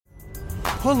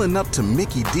Pulling up to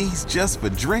Mickey D's just for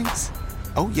drinks?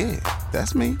 Oh yeah,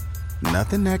 that's me.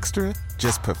 Nothing extra,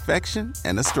 just perfection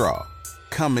and a straw.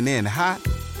 Coming in hot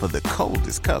for the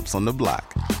coldest cups on the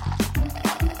block.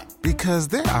 Because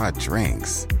there are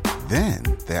drinks. Then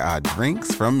there are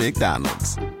drinks from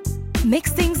McDonald's.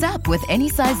 Mix things up with any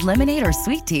size lemonade or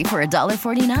sweet tea for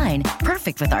 $1.49.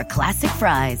 Perfect with our classic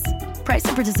fries. Price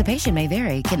and participation may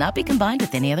vary. Cannot be combined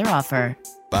with any other offer.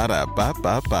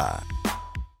 Ba-da-ba-ba-ba.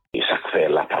 Et ça fait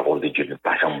la parole de Dieu ne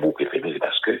pas jamais bouquer féminin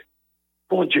parce que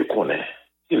bon Dieu connaît,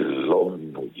 si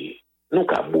l'homme nous dit, nous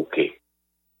qu'à bouquer,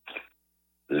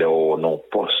 le non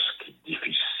poste qui est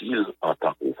difficile en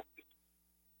tant qu'ouvrier.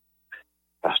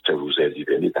 Pasteur vous avez dit,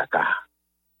 venez Dakar,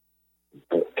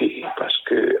 bouquer, parce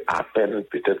que à peine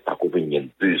peut-être pas combien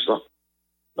 2 ans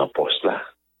dans le poste là.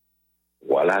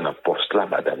 Voilà, dans le poste là,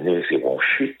 madame, c'est bon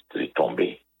chute, il est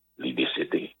tombé, il est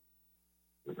décédé.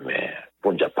 Mais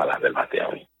bon Dieu pas la même matin,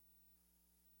 oui.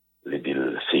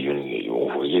 C'est une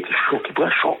ouvrier qui choque, qui prend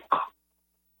choc.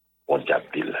 On dit à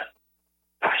Bill,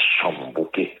 pas chambre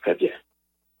bouquet, fait bien.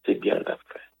 C'est bien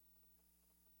d'affaire.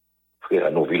 Frère, à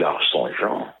nos villages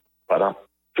Saint-Jean, pendant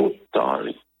tout le temps,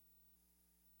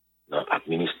 dans le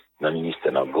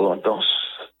ministère, dans la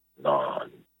grandance, dans la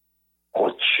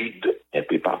côte sud, un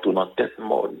peu partout dans la tête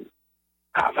monde,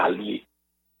 cavalier,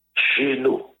 chez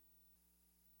nous,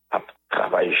 à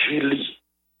travailler chez lui,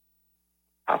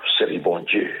 à servir bon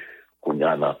Dieu. Qu'on y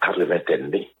a dans 80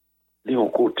 années, il est au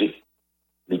côté,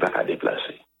 il ne va pas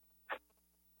déplacer.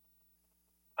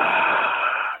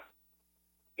 Ah,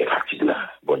 et fatigue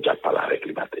là, bon Dieu parle avec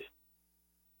les matins.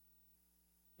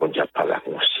 Bon Dieu parle avec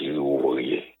un conseiller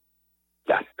ouvrier,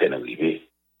 il a à peine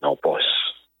arrivé dans le poste.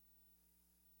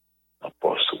 Dans le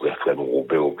poste où le frère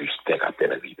Robert Augustin a à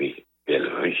peine arrivé,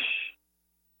 Bellevue.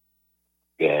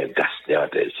 Il y a un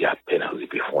Gasner qui a à peine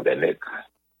arrivé, Fond des Nègres.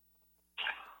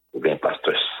 Ou bien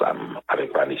pasteur Sam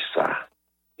avec Vanessa,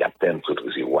 il y a peine que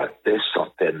des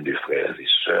centaines de frères et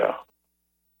sœurs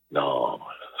dans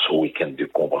ce week-end de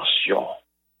convention.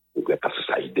 Ou bien pasteur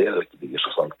Saïdel qui dit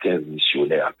 75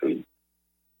 missionnaires accueillis.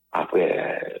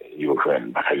 Après, il y a un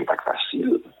bagaille pas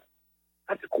facile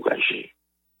à décourager.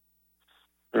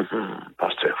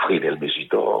 Pasteur Frédel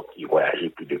Mesidor qui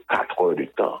voyageait plus de 4 heures de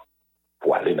temps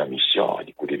pour aller dans la mission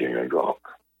du côté de New York.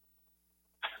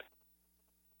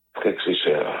 Frère et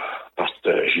sœurs,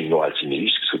 pasteur Gino Altineus,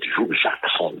 qui sont toujours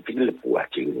Jacksonville pour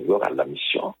attirer New York à la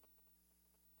mission.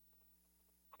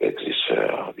 Frère et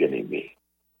sœurs, bien-aimés,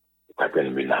 pas bien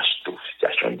menace, toute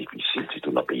situation difficile,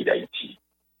 surtout dans le pays d'Haïti.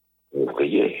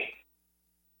 Ouvrier,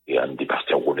 et un des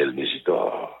pasteurs Ronel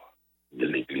Mesidor de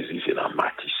l'église, c'est dans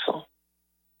Matissan.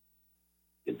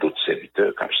 Et d'autres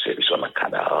serviteurs qui ont servi dans le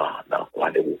Canada, dans le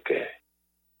coin des Rouquets,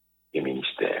 et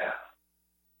ministères.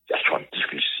 Situation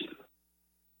difficile.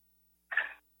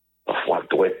 Parfois,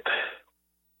 droite,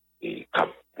 et quand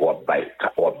on va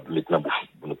mettre dans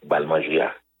le bal manger,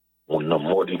 on a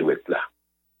mordu droite là.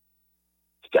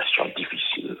 Situation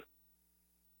difficile.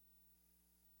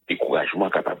 Découragement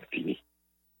capable de finir.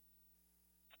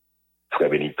 Frère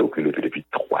Benito, qui est depuis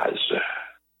 3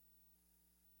 heures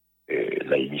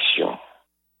dans l'émission,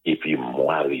 et puis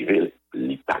moi arrivé, il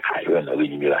n'y a pas une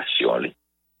rémunération.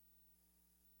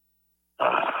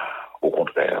 Au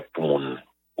contraire, pour mon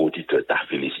auditeur t'a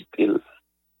félicité,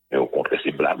 mais au contraire,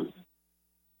 c'est blâme.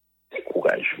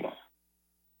 Découragement.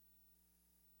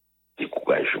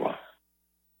 Découragement.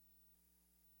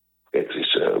 Frère et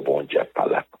sœurs, bon Dieu, pas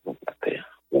là pour nous matin,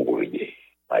 ouvrier,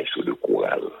 maître de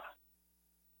chorale,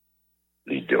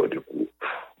 leader de groupe,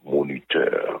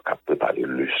 moniteur, qui a préparé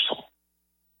leçons,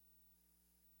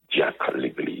 diacre de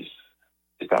l'église.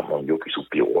 C'est pas mon Dieu qui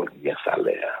soupire bien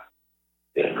salaire.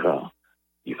 Des gens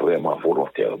qui vraiment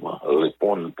volontairement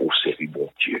répondent pour servir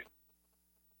bon Dieu.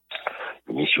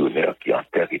 Les missionnaires qui en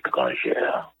terre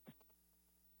étrangère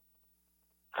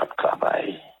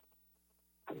travaillent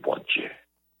pour bon Dieu.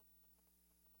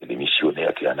 Et les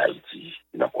missionnaires qui en Haïti,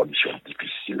 dans des conditions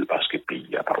difficiles parce que le pays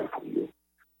n'a pas ouvert.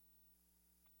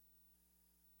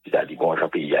 C'est-à-dire, bon, j'ai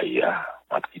pays ailleurs,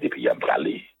 un petit pays à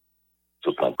brûler.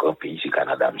 Surtout un grand pays, c'est le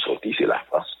Canada, c'est la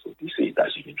France, c'est les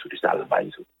États-Unis, c'est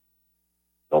l'Allemagne.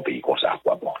 Dans pays comme ça, à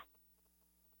quoi bon?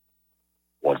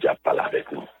 On dit pas là avec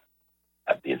nous.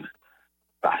 Adine,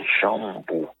 pas chambre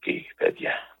pour qui fait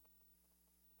bien.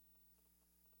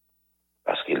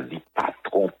 Parce qu'il dit pas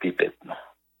tromper tête, non.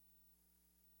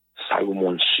 Ça, le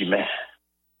monde humain,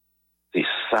 c'est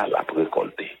ça la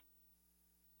récolter.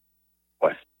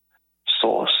 Ouais.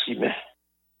 Ça, humain,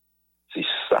 c'est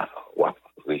ça la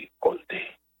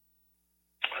récolter.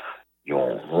 Il y a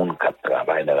un monde qui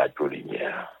travaille dans la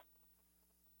lumière.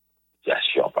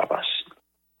 Situation pas facile.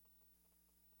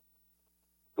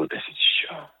 Toute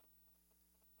institution.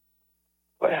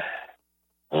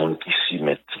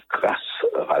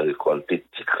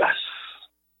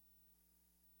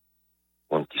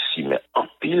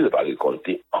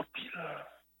 récolté en pile.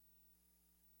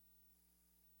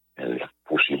 Elle est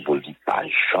possible de dire pas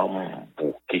jambe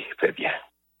bouquet fait bien.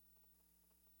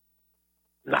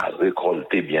 N'a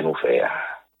récolté bien nous faire.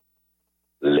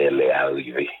 Les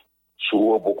arrivé.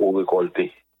 Souvent beaucoup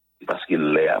récolté, c'est parce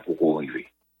qu'il les a beaucoup arrivé.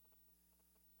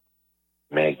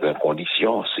 Mais la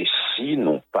condition, c'est si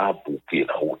nous pas bouquet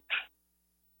la route.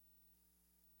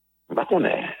 Bah, on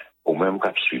est au même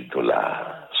capsule de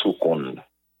la sous-compte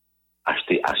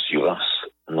acheter assurance,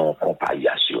 non compagnie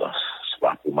assurance, c'est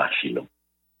pas pour machine,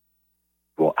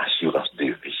 pour assurance de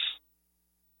vie,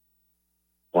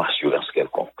 pour assurance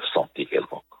quelconque, santé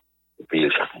quelconque, vous payez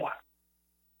chaque mois.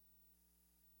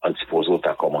 On suppose que tu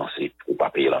as commencé pour ne pas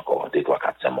payer encore 2, 3,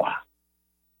 4, 5 mois.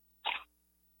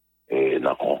 Et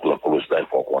dans la clause il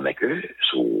faut qu'on ait que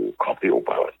sous campé au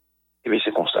parole. Et bien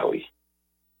c'est comme ça, oui.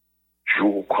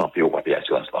 Jour campé au papier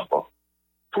assurance encore.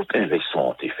 Tout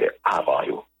investissement a été fait avant,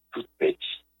 yo, tout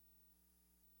petit.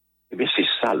 Et bien c'est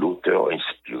ça l'auteur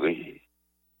inspiré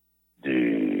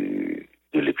de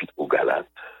l'épître aux Galates.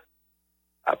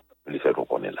 Les faits qu'on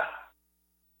connaît là.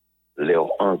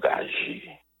 Leur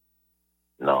engagé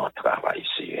dans le travail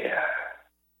sérieux.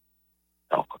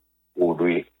 Donc, vous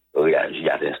devez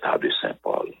réagir à l'instar de Saint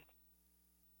Paul.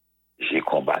 J'ai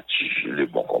combattu le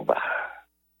bon combat.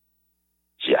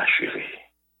 J'ai achevé.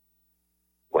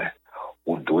 Ouais.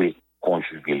 Vous devez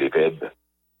conjuguer le verbe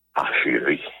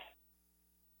achever.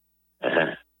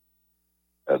 Hein?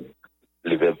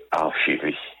 Le verbe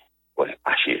achever. Ouais,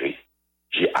 achever.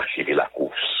 J'ai achevé la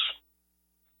course.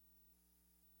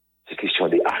 C'est question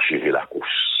d'achever la course.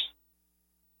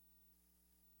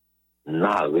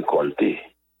 N'a récolté,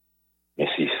 mais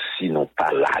c'est sinon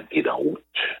pas lagué dans la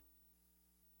route.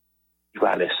 Il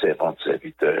va laisser servante,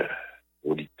 serviteur,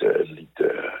 auditeur,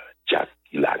 leader, Jack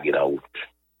qui lagué dans la route.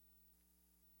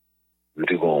 Il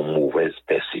a une mauvaise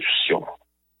perception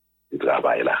du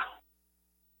travail là.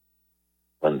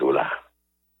 Quand là,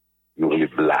 il aurait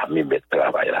blâmé mettre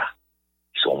travail là.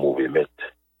 Ils sont mauvais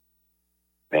maîtres.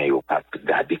 Mais ils n'ont pas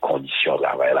gardé conditions de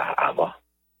travail là avant.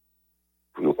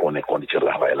 Pour qu'on ait conditions de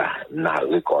travail là, n'a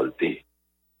récolté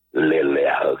les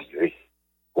arrivés,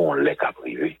 qu'on les a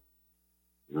privés.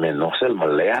 Mais non seulement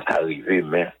les a arrivés,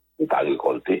 mais ou pas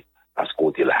récolté, parce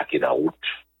qu'on est là qui est dans la route.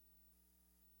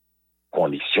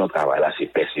 Condition de travail là, c'est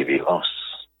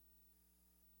persévérance.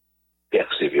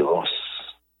 Persévérance.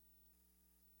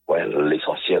 Ouais,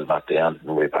 l'essentiel matin,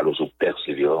 nous ne parlons de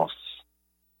persévérance.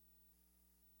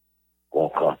 On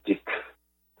cantique,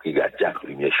 Brigade Jacques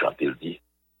Lumière chante, il dit,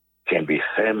 qu'un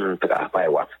BFM travail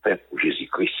ou fait pour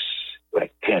Jésus-Christ.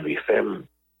 Ouais, qu'un BFM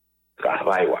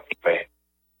travail ou fait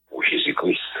pour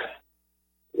Jésus-Christ.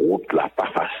 Route là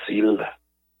pas facile.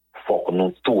 Faut que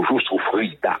nous toujours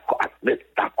souffrir, d'accord, admettre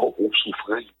d'accord pour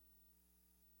souffrir.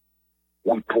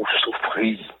 Oui, pour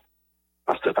souffrir.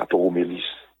 Pasteur Tato Mélis,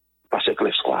 Pasteur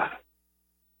Clescoire,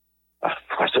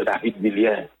 Pasteur David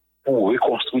Millien, pour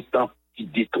reconstruire le temps qui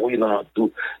détruit dans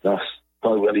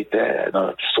l'humanitaire,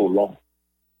 dans Solon.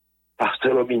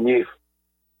 Pasteur Lominier,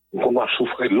 on va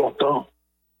souffrir longtemps.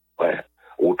 Ouais,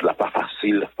 route là pas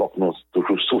facile, faut que nous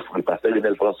toujours souffrir. Pasteur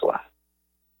Lionel François.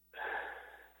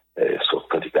 Sauf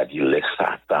quand il a dit, laisse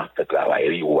Satan fait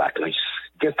travailler ou actrice.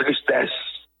 Quelle tristesse,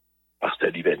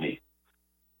 Pasteur Diveni.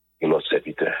 Et l'autre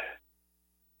serviteur.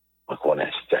 Moi, qu'on a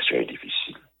une situation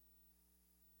difficile.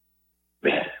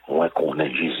 Mais, moins qu'on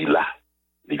ait Jésus là,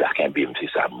 il va qu'un bim, c'est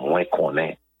ça. Moins qu'on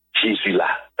ait Jésus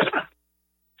là.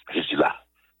 Jésus là.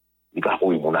 Il va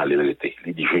où il m'en aller l'arrêter.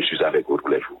 Il dit, je suis avec vous tous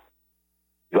les jours.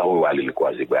 Il va où aller le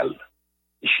croiser,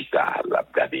 il chita, l'a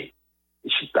regardé.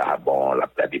 Il chita, bon, l'a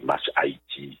regardé match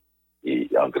Haïti et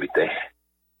Angleterre.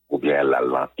 Ou bien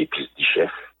l'Allemand, épice du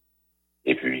chef.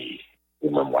 Et puis, ou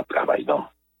même moi, travaille dans.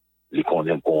 Il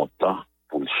connaît content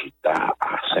pour le chita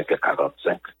à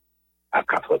 5h45, à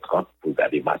 4h30 pour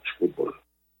garder match football.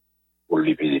 Pour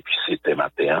lever depuis 7h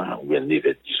matin, ou bien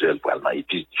 9h10 pour aller dans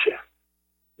l'épice du chef.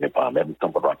 Mais pas en même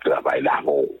temps, pendant le travail là,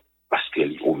 parce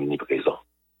qu'il est omniprésent.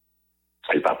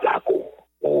 Il ne va pas d'accord.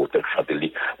 On te chante,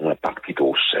 on n'est pas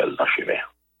plutôt seul dans le chemin.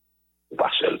 Ou pas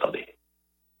seul, attendez.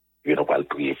 Il ne va pas le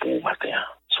prier pour le matin.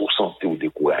 Si vous sentez ou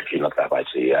découragé dans le travail,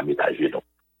 c'est à métager, non.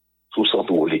 Si vous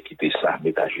sentez ou voulez quitter ça,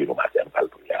 métager le matin, on va le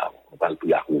prier. On va le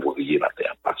prier à ouvrier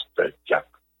matin, pasteur, Jack,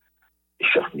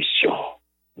 chef mission,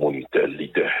 moniteur,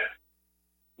 leader,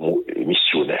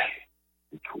 missionnaire.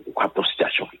 Ou pas dans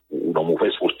situation, ou dans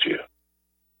mauvaise posture.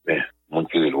 Mais, mon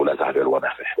kirilo, là, ça avait l'on à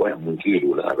faire. Ouais, mon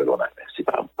kirilo, là, ça avait l'on à faire.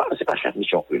 C'est pas chaque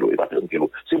mission kirilo, c'est pas chaque kirilo.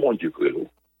 C'est mon Dieu kirilo.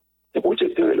 C'est mon Dieu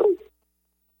kirilo.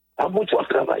 À mon Dieu, on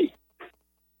travaille.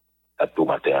 À tout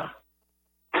matin.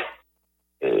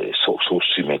 Sauf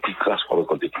si mes qui crasse, on va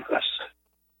compter qui crasse.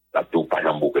 À tout, pas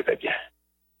j'en beaucoup fait bien.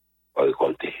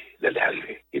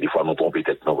 fois, nous trompons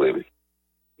tête, non, oui.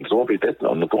 Nous trompons tête,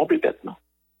 non, nous trompons tête, non.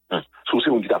 Si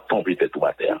on dit que trompé tête ou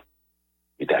matin,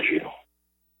 il est à genoux.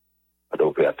 Alors,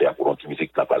 opérateur, pour une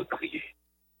musique, n'a pas le prier.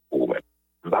 Ou même.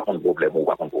 Pas de problème, ou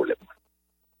pas de problème.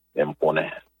 Même qu'on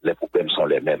est, les problèmes sont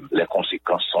les mêmes, les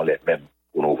conséquences sont les mêmes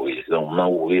pour nos ouvriers. Donc, on a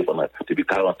ouvrier pendant depuis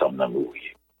 40 ans, on a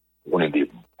ouvrier. On a des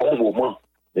bons moments,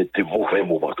 mais des mauvais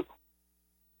moments.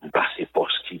 On passe des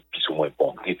postes qui sont moins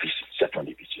bons, difficiles, situations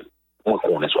difficiles. On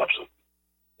connaît soit absolu.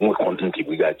 On connaît un petit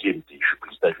brigadier, je suis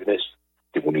président de jeunesse,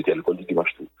 des communautés alcooliques qui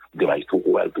marchent tout, des maïstos,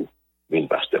 tout, mais une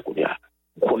pasteur qu'on y a.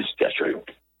 On connaît la situation,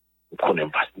 on connaît un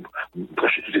pasteur, on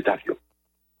prêche tout état,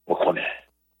 on connaît.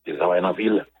 Des travailleurs dans la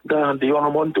ville, dans des gens dans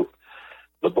le monde, tout.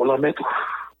 Notre bon la main, tout.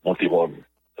 Mon petit bon,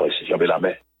 si j'avais la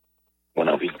main, on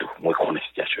a ville, tout. Moi, je connais la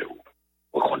situation,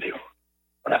 on connaît.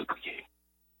 On a le prier.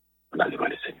 On a le voir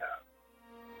le Seigneur.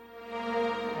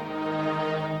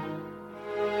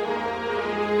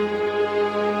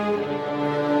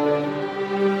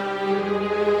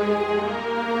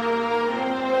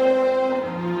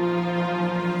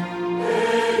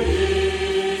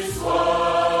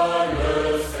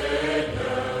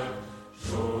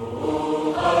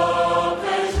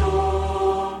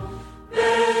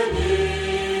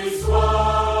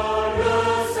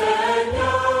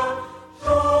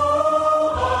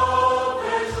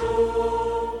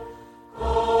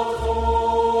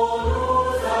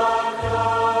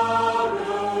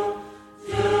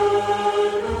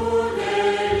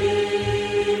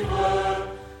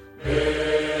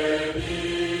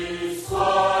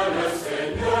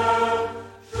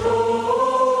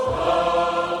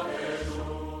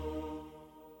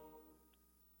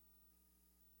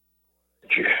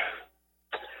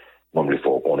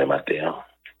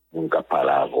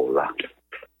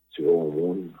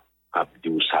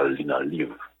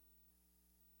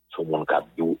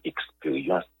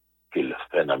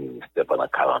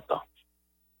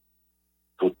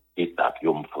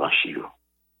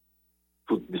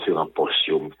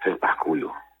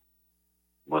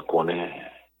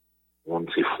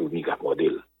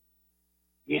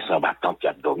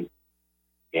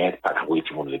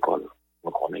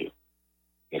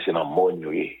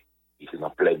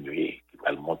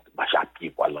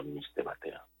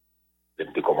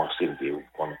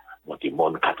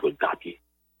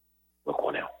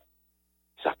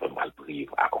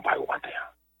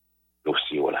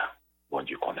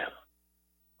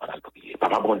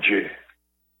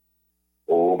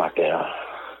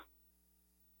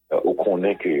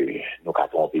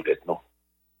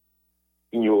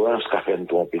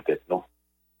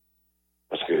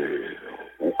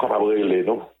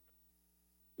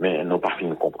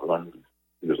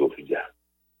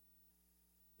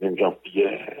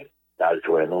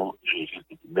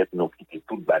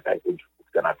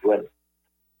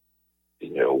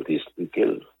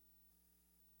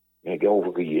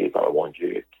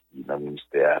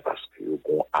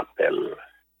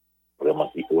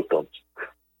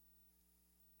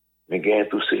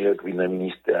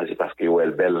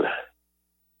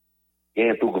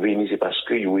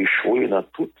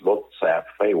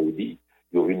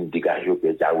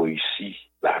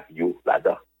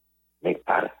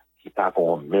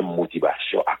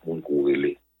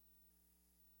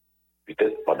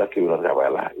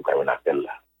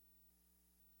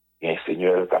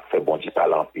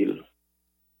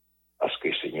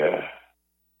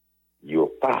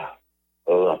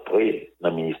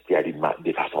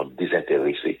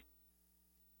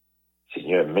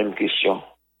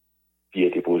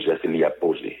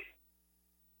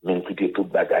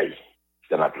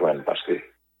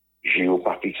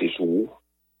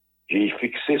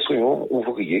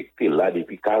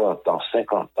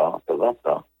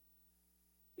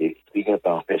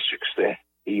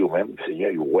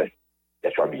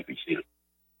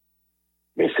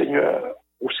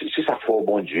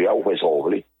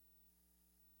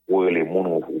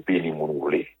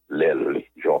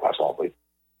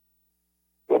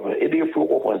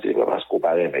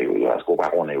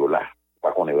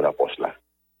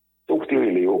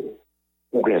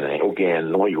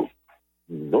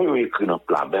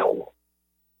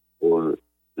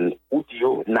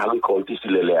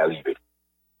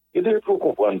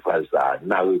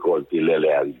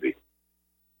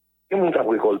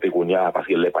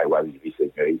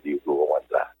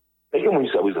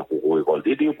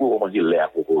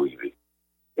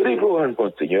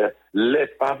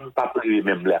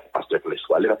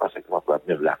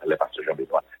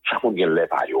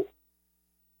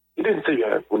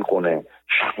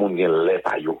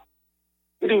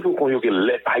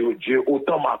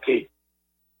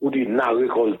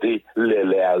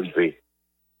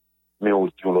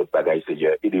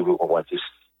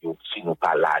 si nous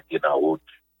pas là dans la route,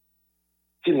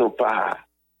 si nous pas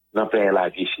dans plein la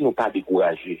vie, si nous pas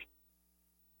découragés,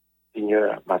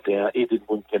 Seigneur, matin, aidez-nous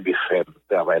pour nous faire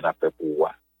travail dans la paix pour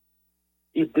moi.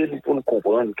 Aidez-nous pour nous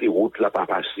comprendre que la route là pas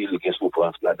facile, qu'il y a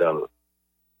souffrance là-dedans.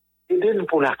 Aidez-nous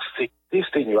pour l'accepter,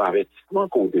 Seigneur, avertissement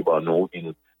qu'on débat nous.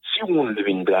 Si on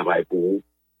devine travail pour vous,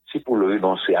 c'est pour le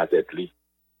renoncer à tête li,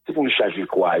 c'est pour le charger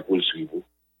quoi et pour le suivre.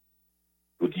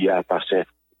 Je dis à passer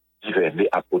divers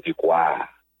à côté quoi,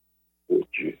 oh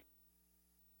Dieu.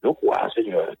 Nous quoi,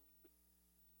 Seigneur.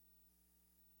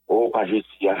 Oh, pas je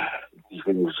dis à, je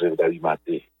vais nous servir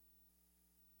d'alimenter.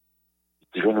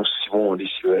 Je vais nous Simon des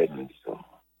cieux, nous disons.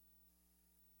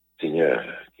 Seigneur,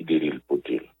 qui délire le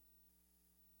potel.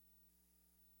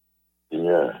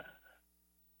 Seigneur,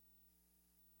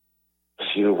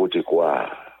 si nous votons quoi,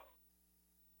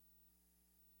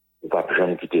 ou pas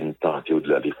jamais quitter une tente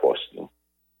au-delà des forces, nous.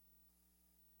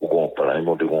 Ou qu'on plan,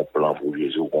 nous devons plan pour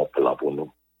Jésus, ou qu'on plan pour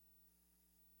nous.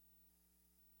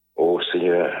 Oh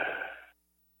Seigneur,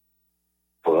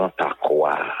 prends ta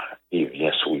croix et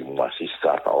viens sur moi, c'est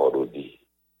ça parole dit.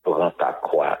 Prends ta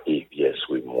croix et viens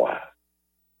sur moi.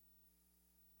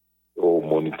 Oh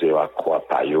moniteur à croix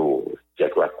pas yo, tu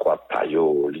à croix pas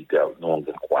yo, leader non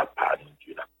de croix pas nous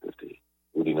Dieu n'a côté.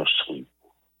 Ou dit nous suivre.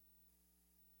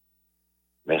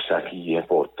 Mais ça qui est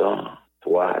important,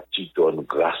 toi tu donnes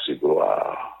grâce et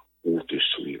gloire pour te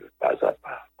suivre pas à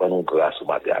pas. Donne-nous grâce au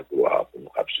matin à gloire pour nous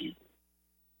suivre.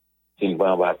 Si nous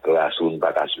n'avons pas grâce, nous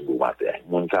n'avons pas suivre au matin.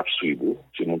 Nous n'avons suivre,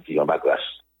 c'est nous qui n'avons pas grâce.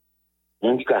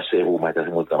 Nous qui avons servi au matin,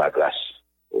 c'est nous qui n'avons pas grâce.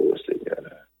 Oh Seigneur,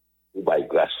 nous avons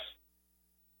grâce.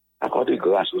 Accordez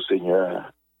grâce au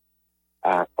Seigneur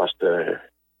à Pasteur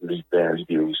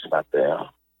Libéré ce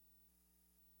matin.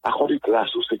 Accordez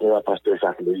grâce au Seigneur à Pasteur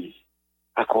Jacques-Louis.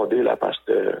 Accordez la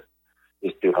Pasteur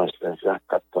Espérance Saint-Jacques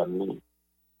Catoni.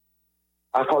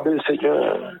 Accordez le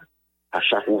Seigneur à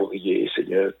chaque ouvrier,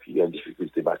 Seigneur, qui est en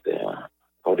difficulté matin.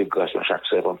 Accordez grâce à chaque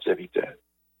serviteur.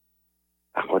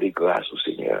 Accordez grâce au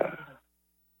Seigneur,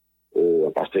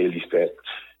 au Pasteur Elisabeth.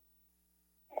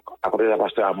 Accordez la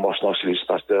Pasteur Amos, non, c'est le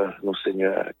Pasteur, nous,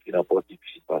 Seigneur, qui n'a pas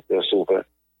difficile, Pasteur Sauveur.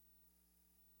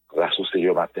 Grâce au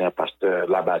Seigneur matin, Pasteur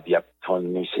Labadia,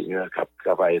 Tony, Seigneur, qui a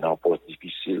travaillé dans un poste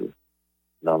difficile.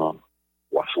 Non.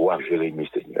 Ouachoua, Jérémie,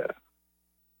 Seigneur.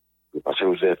 Le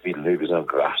Pasteur Joseph, il n'est besoin de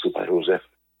grâce. Le Pasteur Joseph,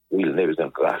 il n'est besoin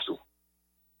de grâce.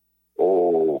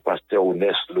 Oh, Pasteur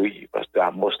Onès, lui, Pasteur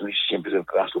Amos, lui, il a besoin de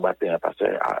grâce au matin.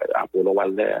 Pasteur Apollo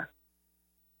Walner.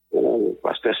 Oh,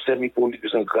 Pasteur Semi-Poli,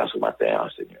 besoin de grâce au matin,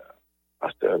 Seigneur.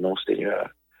 Pasteur, non, Seigneur.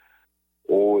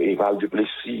 Oh, Eval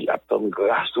Duplessis, attend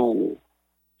grâce au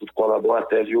tout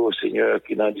collaborateur, Seigneur,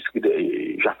 qui n'a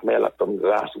discuté, Jacques Mel, attend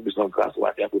grâce, besoin de grâce au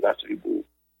matin pour la suivre.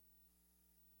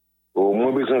 Oh,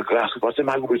 moi, besoin de grâce, parce que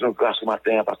Margot besoin de grâce au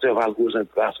matin, parce que Valgo besoin de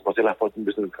grâce, parce que la fortune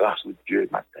besoin de grâce au Dieu le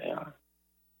matin.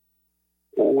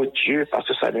 Oh Dieu, parce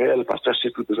que Samuel, parce que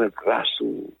c'est tout besoin de grâce,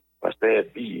 parce que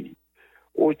Herbie.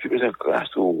 Oh, tu besoin de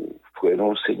grâce au frère,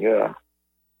 non, Seigneur,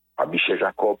 à Michel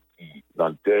Jacob, qui, dans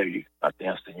le deuil,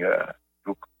 matin, Seigneur,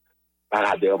 donc,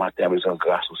 paradeur matin, besoin de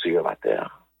grâce au Seigneur matin.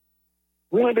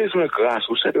 Moi, besoin de grâce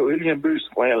au Seigneur, il y a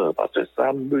besoin, parce que ça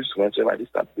a besoin, c'est ma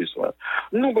liste, ça a besoin.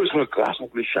 Nous besoin de grâce pour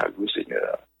les chaque jour,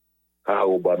 Seigneur. Car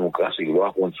au bas, nous, grâce et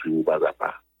gloire, construire pas à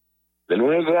pas. Nous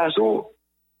avons grâce,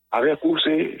 avec vous,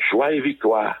 c'est joie et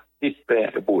victoire, et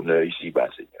paix et bonheur ici bas,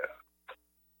 Seigneur.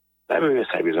 La même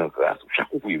ça a besoin de grâce.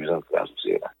 Chaque ouvrier a besoin de grâce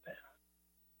aussi matin.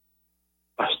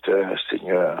 Pasteur,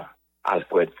 Seigneur,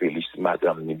 Alfred Félix,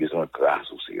 madame, a besoin de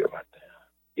grâce aussi matin.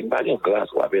 Il n'a pas de grâce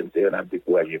à 21 ans,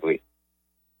 découragé vrai.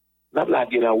 N'a pas la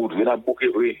dans route, n'a pas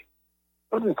beaucoup vrai.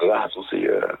 Donne-nous grâce au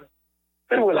Seigneur.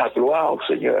 Fais-nous la gloire au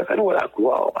Seigneur. Fais-nous la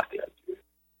gloire au matin, Dieu.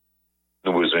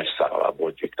 Nous avons besoin de ça, bon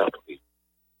Dieu, t'en prie.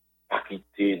 Pas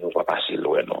quitter, nous pas passer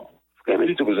loin, non. Frère, nous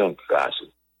avons besoin de grâce.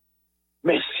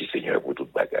 Merci Seigneur pour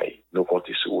toute bagaille. Nous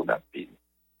comptons sur vous,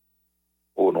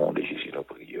 au nom de Jésus, nous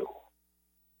prions.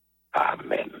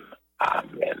 Amen.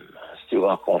 Amen. Si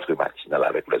rencontre matinale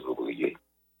avec les ouvriers,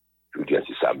 je vous dis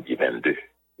c'est samedi 22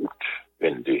 août,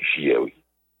 22 juillet, oui.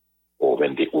 Au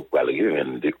 22 août,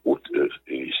 22 août,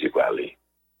 c'est quoi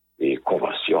les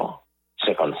conventions,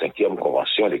 55e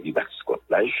convention de l'église baptiste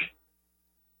Côte-Plage,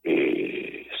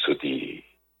 et c'était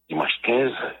dimanche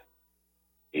 15,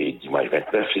 et dimanche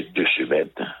 29, c'est 2 semaines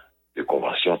de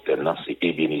convention tellement c'est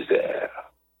Ebenezer.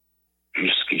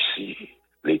 Jusqu'ici,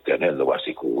 l'Éternel nous va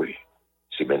secourir.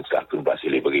 C'est même ça que nous va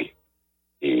célébrer.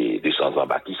 Et 200 ans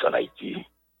baptistes en Haïti.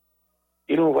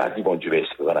 Et nous, on va dire, bon Dieu,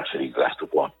 est-ce qu'on a fait les grâces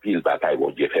pour un pile bagaille,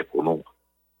 bon Dieu, fait pour nous,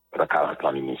 pendant 40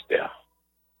 ans ministère.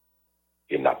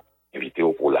 Et nous avons invité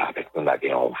au pour là, avec nous, on a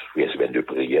gagné un de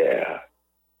prière.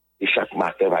 Et chaque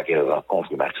matin, va y avoir une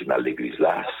rencontre matinale de l'église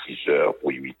là, 6 heures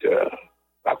pour 8 heures.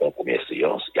 Va y avoir une première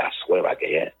séance. Et à ce soir, va y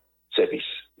avoir un service.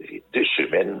 2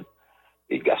 semaines,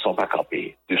 les garçons pas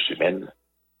campés. 2 semaines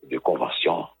de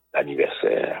convention,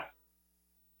 d'anniversaire.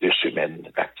 2 semaines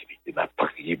d'activité. On a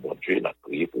prié, bon Dieu, on a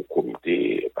prié pour le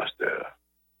comité, pasteur.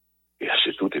 Et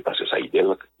surtout, parce que ça, il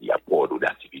y a beaucoup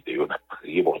d'activités. On a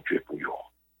prié, bon Dieu, pour eux.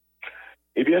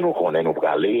 Eh bien, nous connaissons, nous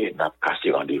aller, nous avons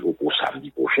cassé rendez-vous pour samedi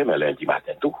prochain, mais lundi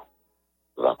matin tout.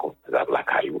 Rencontre la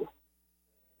caillou.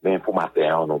 Mais pour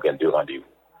matin, nous avons 2 rendez-vous.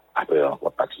 Après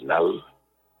rencontre matinale,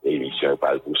 l'émission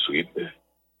va poursuivre.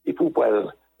 Et pour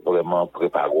vraiment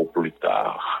préparer plus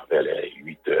tard, vers les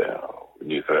 8 heures,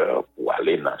 9 heures, pour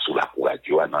aller sous la cour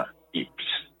radio, dans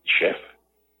l'épice du chef.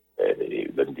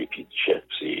 Le défi du chef,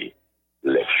 c'est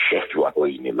les chefs qui vont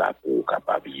réunir là pour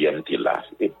capable de là.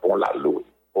 C'était bon la l'eau.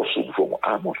 Au souvent,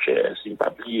 ah mon cher, si pas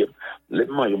oublier, les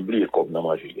mains oublié comme dans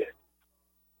manger.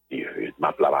 Et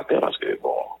ma plat matin parce que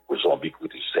bon, pour zombie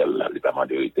côté celle, les pas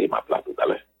de ma plat tout à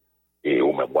l'heure. Et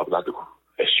au même bois plat tout.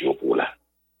 Et sûr pour là.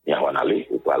 Et on va aller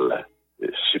pour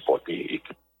supporter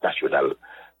l'équipe nationale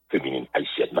féminine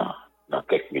haïtienne dans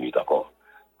quelques minutes encore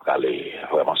pour aller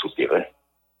vraiment sur le terrain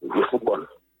jouer au football.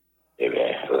 Eh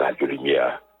bien, Radio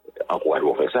Lumière encourage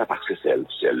à faire ça parce que c'est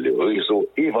le réseau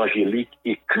évangélique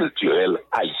et culturel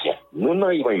haïtien. Nous dans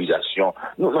l'évangélisation,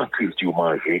 nous dans la culture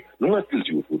manger, nous dans la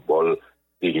culture football,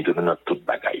 et nous dans toute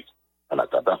bagaille. En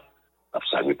attendant, nous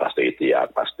saluons pasteur et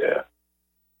pasteur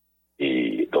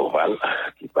et Dorval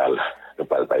qui nous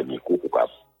parle par le micro pour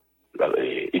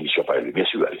l'émission par le bien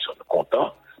sûr, ils sont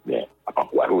contents, mais à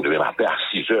Pampouaro, demain matin à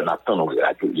 6h, on attend nos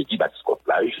radios, il dit Baptiste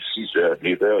Plage, 6h,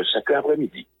 9h, 5h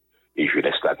après-midi. Et je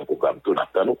laisse là le programme tout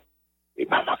dans nous. Et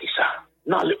maman dit ça.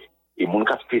 Non, et mon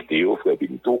cap fêté, frère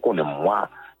Benito, qu'on est moi,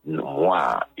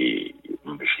 et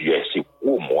juillet, c'est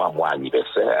pour moi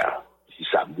anniversaire. Si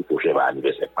samedi prochain va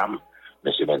anniversaire,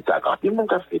 mais c'est même ça, quand il mon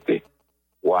cap fêté,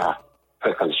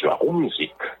 faire tradition en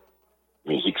musique.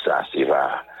 Musique, ça, c'est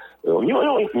va,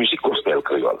 musique gospel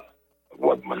créole.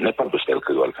 N'importe gospel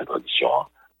créole fait tradition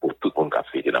pour tout le monde qui a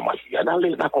fêté dans ma vie. Dans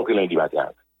la conquête lundi matin,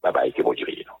 bye bye, que vous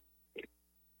direz, non?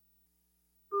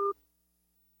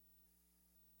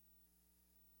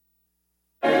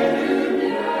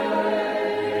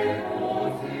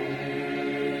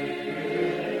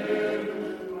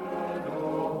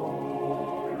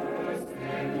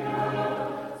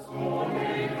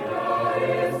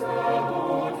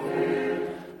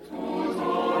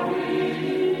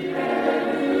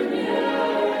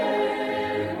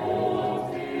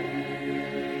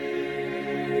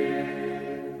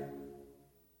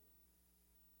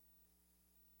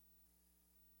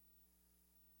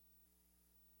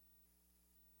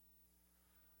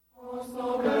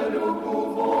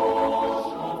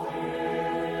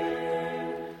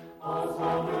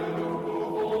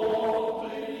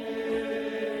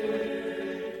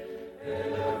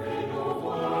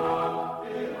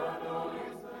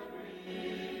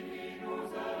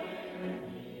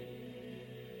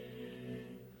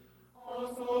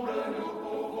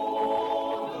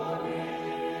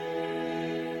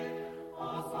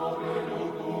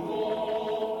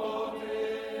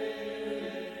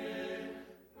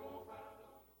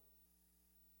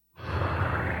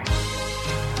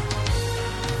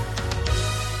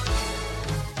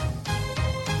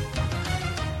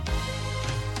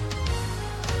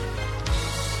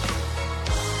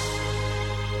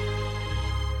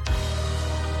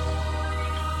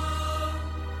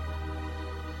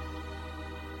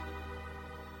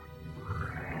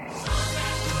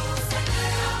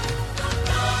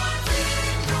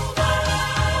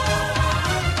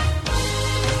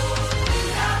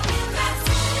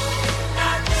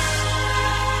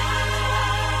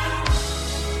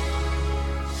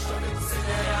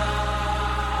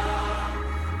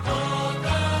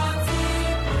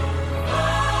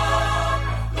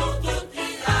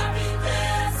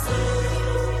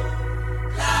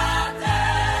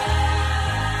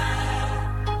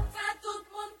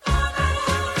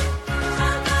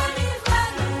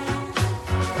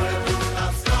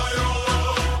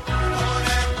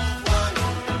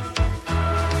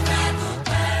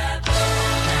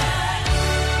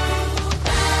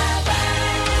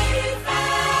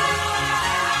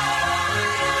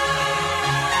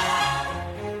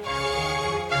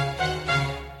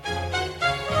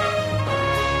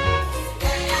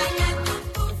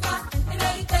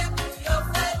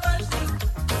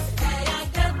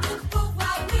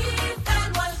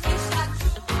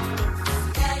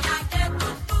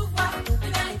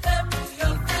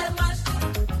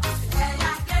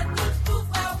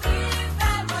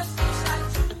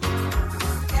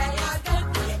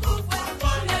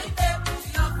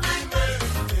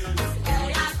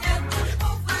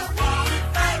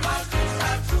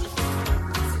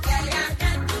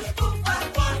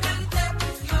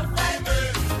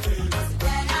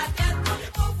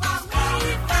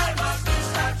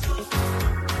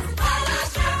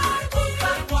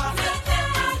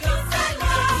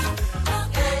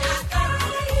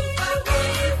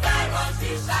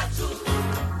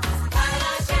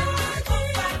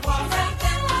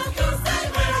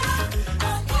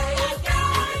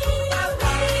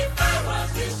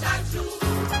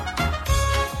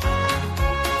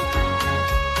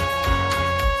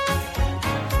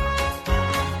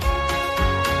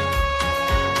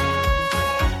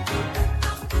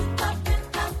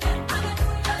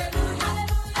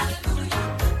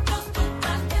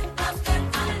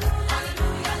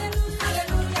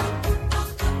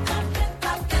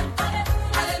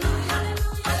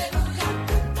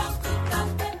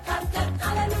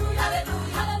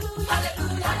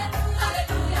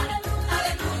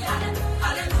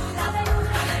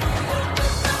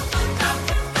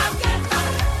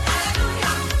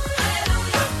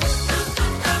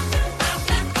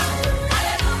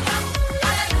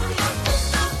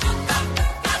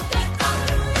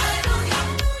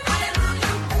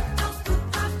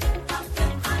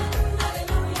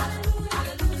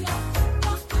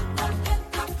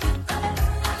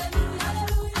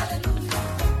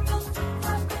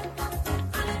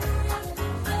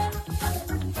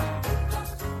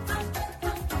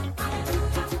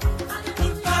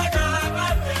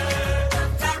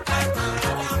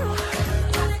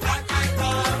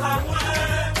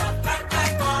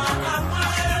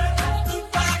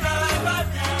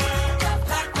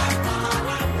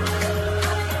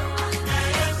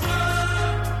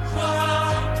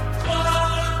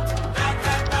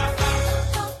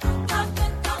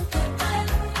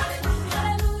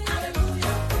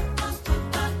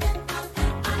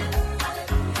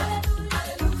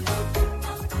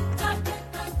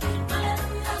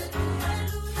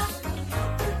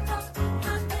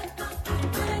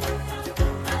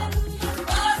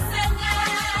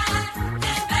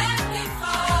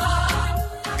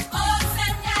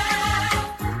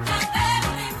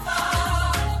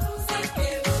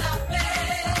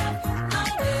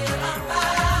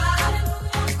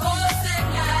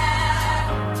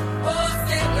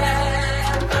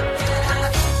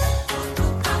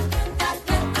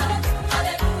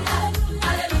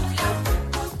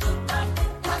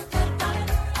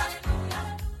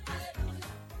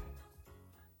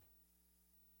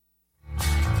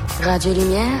 Radio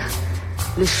Lumière,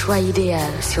 le choix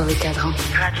idéal sur le cadran.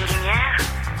 Radio Lumière,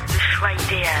 le choix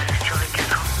idéal sur le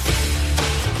cadran.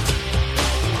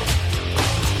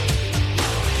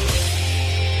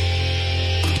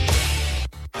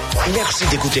 Merci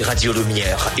d'écouter Radio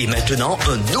Lumière. Et maintenant,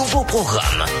 un nouveau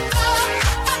programme.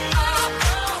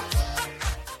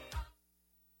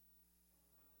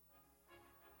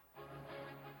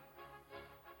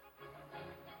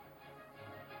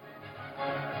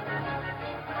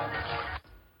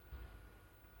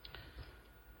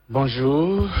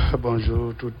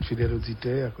 Bonjour toutes fidèles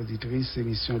auditeurs et auditrices,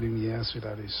 émission Lumière sur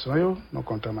la leçon. Nous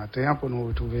comptons matin pour nous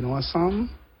retrouver nous ensemble.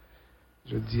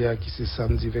 Je dis à qui c'est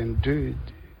samedi 22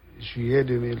 juillet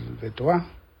 2023.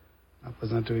 On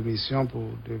présente une émission pour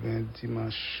demain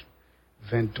dimanche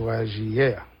 23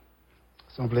 juillet.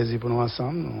 C'est un plaisir pour nous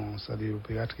ensemble. Nous saluons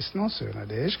l'opératrice, non, Sœur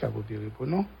Nadège, qui a opéré pour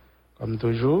nous, comme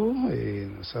toujours. Et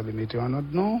nous saluons metteurs en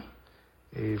notre nom.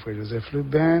 Et frère Joseph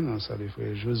Lebin, nous saluons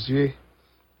frère Josué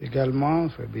également,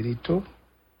 frère Benito.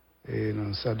 Et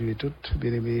nous saluons toutes,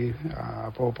 bien-aimés,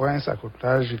 à Port-au-Prince, à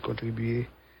Côte-Plage, j'ai contribué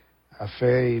à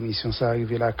faire émission ça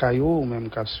arriver la Caillou, ou même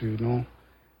cap sur nous,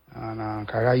 en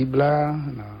Caraïbes, en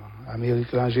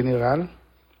Amérique en général,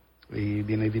 et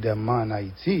bien évidemment en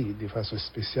Haïti, de façon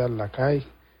spéciale la Caille,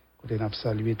 côté nous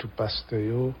saluer tout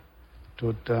pasteur,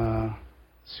 tout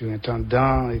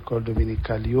surintendant, école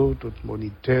dominicale, tout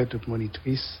moniteur, toute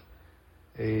monitrice,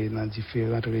 et dans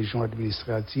différentes régions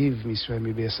administratives, mission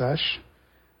MBSH.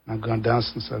 En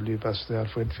Grandance, nous saluons le pasteur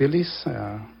Alfred Félix,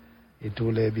 et tous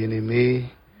les bien-aimés,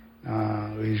 dans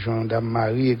la région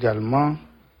d'Anne-Marie également,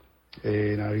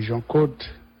 et dans la région Côte,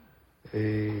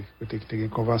 et côté qui était une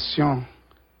convention,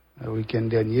 le week-end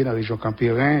dernier, dans la région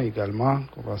Campérin également,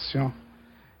 convention,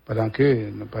 pendant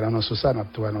nous ça, nous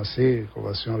avons annoncé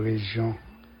convention région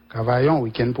Cavaillon,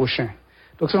 week-end prochain.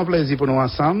 Donc c'est un plaisir pour nous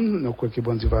ensemble, nous croyons que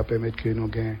bon Dieu va permettre que nous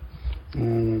ayons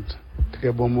un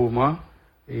très bon moment,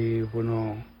 et pour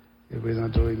nous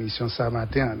présenter l'émission ce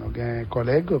matin, nous avons un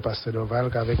collègue, pasteur Doval,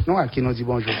 avec nous, à qui nous dit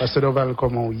bonjour. Pasteur Doval,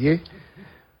 comment vous êtes?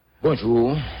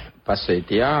 Bonjour, pasteur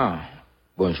Théa.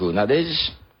 Bonjour,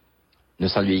 Nadège. Nous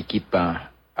saluons l'équipe,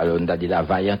 alors on a dit la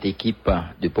vaillante équipe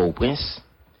de Port-au-Prince,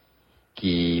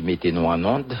 qui mettait nous en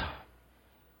onde.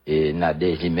 Et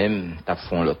Nadège lui-même, t'as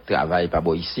fait le travail pas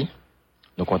bon ici.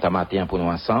 Nous comptons matin pour nous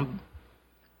ensemble.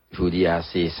 Je vous dis,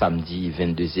 c'est samedi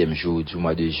 22e jour du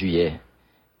mois de juillet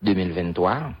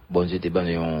 2023. Bon Dieu te bonne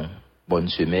une bonne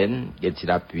semaine. Quel-t-il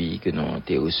l'appui que nous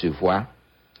te recevoir.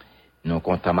 Nous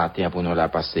comptons matin pour nous la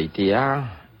passer Théa.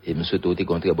 Et nous souhaitons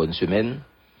une très bonne semaine.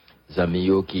 Les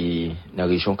amis qui dans la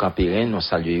région Campérin, nous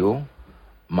saluons.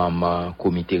 Maman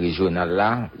comité régional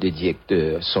là, le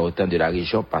directeur sortant de la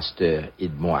région, pasteur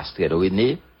Edmond Astrid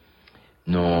René.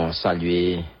 Nous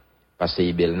saluons pasteur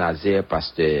Ibel Nazaire,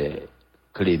 pasteur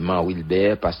Clément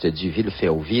Wilbert, pasteur Duville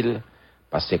Ferrouville,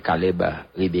 pasteur Caleb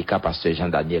Rebecca, pasteur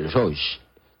Jean-Daniel Georges,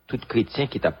 tout chrétien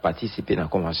qui a participé dans la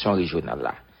convention régionale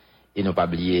là. Et non pas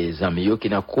oublier les amis qui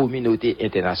dans la communauté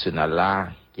internationale là,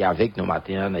 qui est avec nous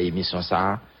matin dans l'émission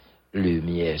ça,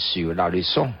 Lumière sur la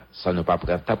leçon. Ça nous pas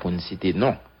prendre temps pour nous citer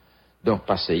non. Donc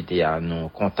pasteur était à nous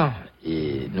content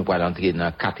et nous allons entrer dans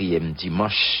le 4e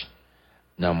dimanche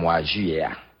dans le mois de juillet.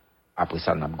 Après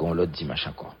ça, nous avons l'autre dimanche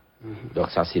encore.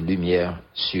 Donc ça, c'est lumière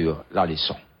sur la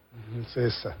leçon. C'est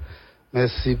ça.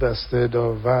 Merci, pasteur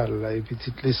Dorval. Et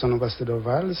petite leçon de pasteur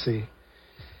Dorval, c'est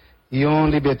ils ont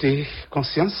liberté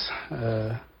conscience,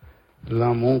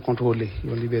 l'amour contrôlé. Ils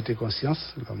ont liberté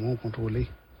conscience, l'amour contrôlé.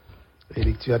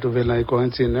 Et tu as trouvé dans les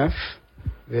Corinthiens 9,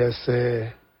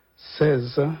 verset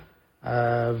 16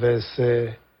 à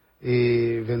verset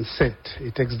 27.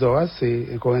 Et texte d'Ora,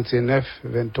 c'est Corinthiens 9,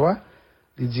 23.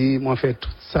 Il dit, moi, fais tout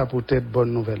ça pour être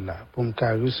bonne nouvelle là, pour me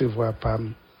recevoir pas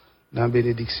dans la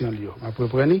bénédiction liyo. Vous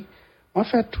comprenez? Moi,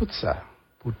 fais tout ça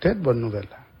pour être bonne nouvelle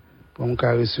là, pour me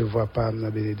recevoir pas dans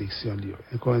la bénédiction liyo.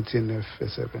 Corinthiens 9,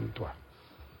 verset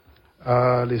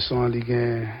 23. Leçon en Ligue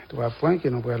 1, 3 points que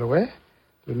nous prenons.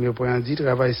 Premier point dit,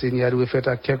 travail Seigneur doit faire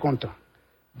à cœur content.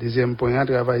 Deuxième point,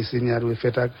 travail Seigneur doit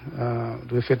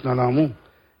faire dans l'amour.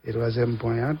 Et troisième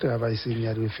point, travail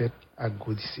Seigneur doit faire avec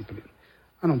grande discipline.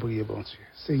 Allons prier, bon Dieu.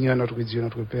 Seigneur, notre Dieu,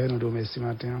 notre Père, nous te remercions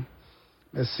matin.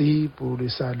 Merci pour le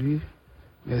salut.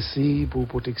 Merci pour la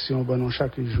protection bon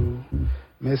chaque jour.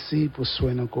 Merci pour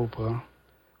soin nous comprend.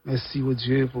 Merci, oh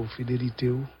Dieu, pour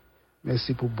fidélité.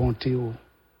 Merci pour bonté.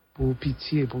 Pour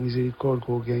pitié, pour miséricorde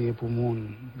qu'on gagne pour le monde.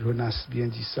 Jonas bien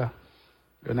dit ça.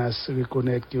 Jonas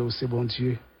reconnaît que c'est bon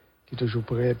Dieu qui est toujours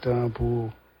prêt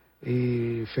pour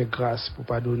faire grâce, pour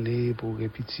pardonner, pour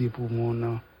pitié pour le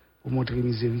monde, pour montrer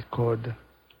miséricorde.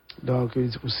 Donc,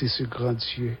 c'est ce grand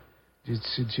Dieu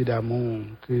Dieu d'amour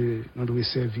que nous devons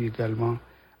servir également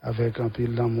avec un peu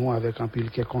d'amour, avec un peu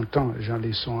qui est content, Jean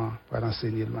Leçon, pour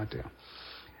enseigner le matin.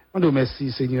 On nous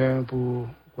remercie, Seigneur, pour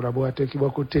les collaborateurs qui vont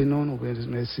à côté de nous. Nous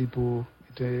remercie pour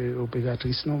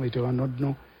l'opératrice, nous, mettez en notre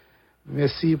nom.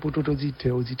 Merci pour tout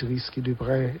auditeur, auditrice qui de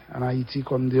près en Haïti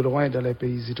comme de loin dans les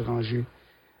pays étrangers.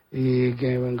 Et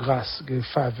une grâce, une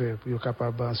faveur pour être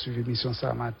capable de suivre l'émission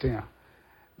ça matin.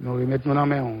 Nous remettons nos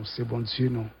mains, c'est bon Dieu,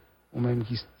 nous, ou même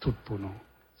qui tout pour nous.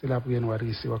 C'est la prière nous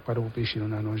adresser, pardon pour péché, nous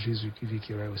dans Jésus qui vit,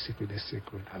 qui règne au siècle des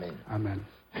siècles. Amen. Amen.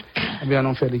 Eh bien,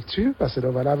 on fait lecture, parce que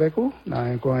nous allons avec vous, dans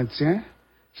 1 Corinthiens,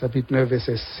 chapitre 9,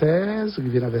 verset 16, qui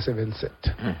vient à verset 27.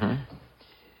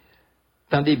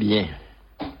 Tendez bien,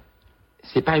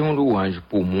 c'est pas une louange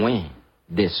pour moi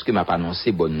d'est-ce que m'a pas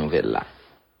annoncé bonne nouvelle là.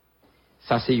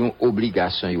 Ça c'est une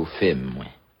obligation yo fait moi.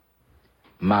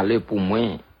 Malheur pour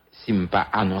moi si m'a pas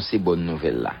annoncé bonne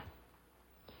nouvelle là.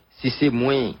 Si c'est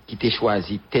moi qui t'ai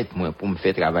choisi tête moi pour me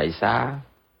faire travailler ça,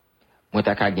 moi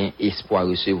t'as qu'à gagner espoir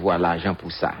recevoir l'argent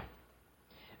pour ça.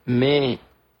 Mais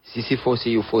si c'est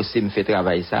forcé me faire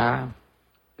travailler ça,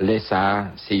 laisse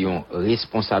ça c'est une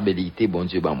responsabilité bon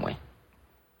Dieu ban moi.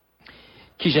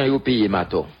 Qui j'en yo payer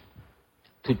mato?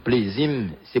 Tout plaisir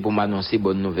c'est pour m'annoncer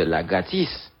bonne nouvelle là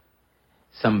gratis.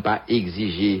 Ça me pas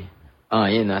exiger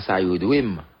rien dans ça yo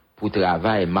douem pour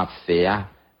travail m'a faire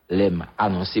l'aime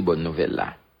annoncer bonne nouvelle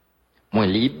là. Moi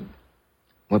libre,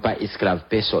 moi pas esclave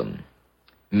personne.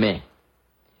 Mais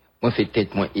moi fait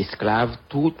tête moi esclave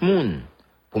tout le monde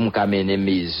pour me mener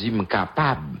mesures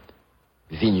capable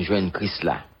venir joindre Christ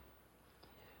là.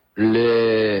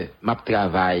 Le m'a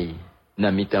travail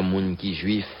dans mitan monde qui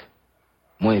juif,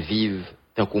 moi vivre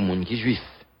tant que monde qui juif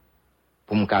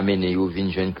pour me mener yo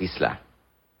venir joindre Christ là.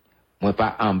 Moi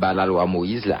pas en bas la loi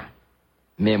Moïse là,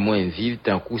 mais moi vivre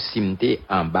tant que simté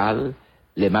en bas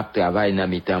les m'a travail dans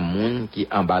mitan monde qui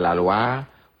en bas la loi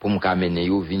pour me mener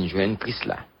yo venir joindre Christ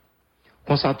là.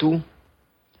 Comme ça tout,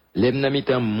 les dans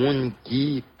mitan monde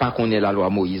qui pas connaît la loi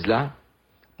Moïse là,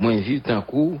 moi vivre tant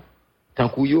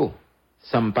que yo,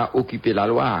 ça me pas occuper la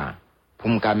loi pour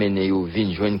me mener yo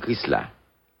venir joindre Christ là.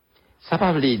 Ça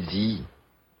pas veut dire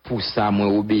pour ça moi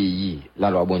obéir la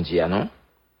loi bon Dieu non?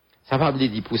 Ça va veut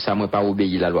dire pour ça moi pas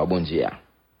obéir la loi bon Dieu.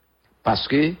 Parce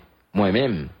que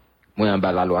moi-même moi en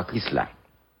bas la loi Christ là.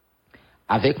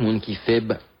 Avec monde qui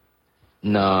faible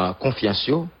dans confiance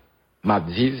yo, m'a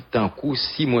vivre tant que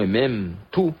si moi-même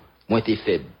tout moi t'es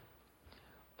faible.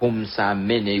 Pour me ça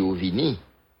mener yo vini.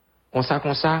 Comme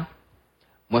ça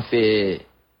moi fait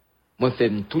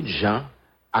tout gens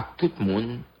avec tout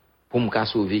monde pour me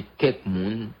sauver quelques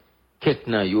monde, quelques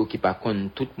nan yo qui pas connaît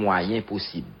tout moyen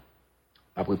possible.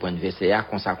 Après prendre verset a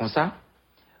comme ça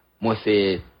moi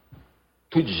fait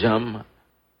toute jambe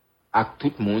avec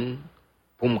tout monde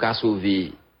pour me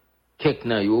sauver quelques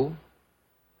nan yo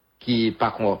qui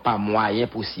pas moyen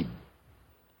possible.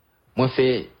 Moi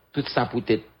fait tout ça pour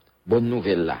être bonne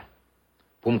nouvelle là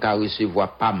pour me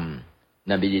recevoir pam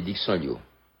dans bénédiction yo.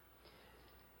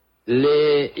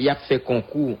 Y a fait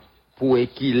concours pour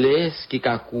qui laisse qui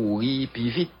ka courir plus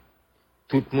vite.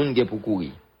 Tout le monde gagne pour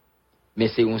courir. Mais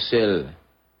c'est un seul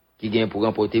qui gagne pour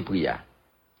remporter prix.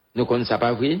 Nous connaissons ça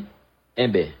pas vrai? Eh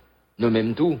ben, nous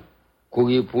même tout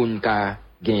courir pour nous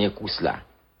gagner course là.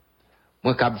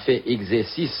 Moi qui fait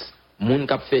exercice, moun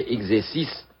qui fait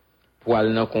exercice pour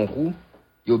aller dans concours,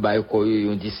 yo ba yo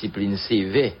une discipline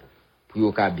sévère pour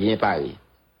yo bien paré.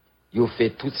 Yo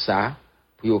fait tout ça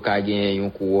pour yo gagner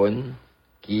une couronne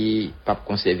qui pas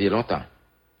conserver longtemps.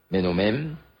 Mais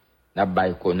nous-mêmes, n'a ba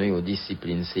une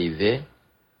discipline sévère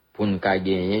pour nous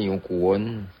gagner une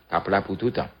couronne capable pour tout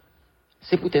temps.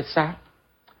 C'est peut-être ça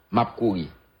m'a courir.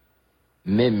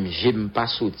 Même j'aime pas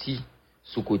sorti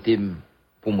sous côté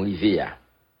pour me river.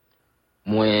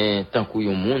 Moi tant que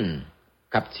yon moun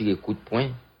cap tirer coup de poing,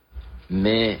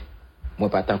 mais moi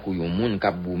pas tant que yon moun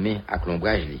cap boumer avec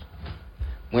l'ombrage li.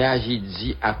 Moi agi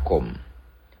dit à comme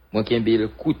moi qui le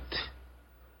coûte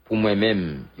pour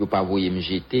moi-même yo pas voyer me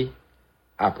jeter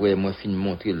après moi fin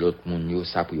montrer l'autre monde yo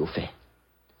ça pour yo faire.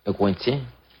 Le Corinthiens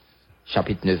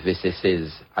chapitre 9 verset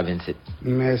 16 à 27.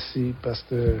 Merci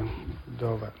pasteur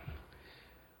Dorval.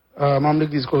 Membre de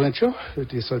l'église Corinthiens,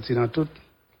 était sorti dans toute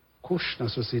couche dans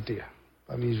la société.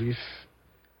 Parmi les juifs,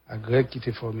 les grecs qui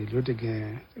étaient formés, il y a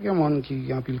des gens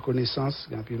qui ont plus de connaissances,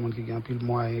 il y a des gens qui ont plus de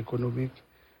moyens économiques,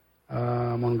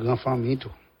 mon grand famille,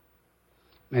 tout.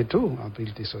 Mais tout, en plus, il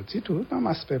était sorti, tout, dans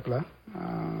ma peuple là,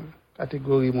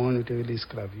 catégorie, mon était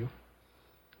l'esclave.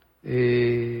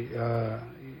 Et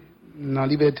dans la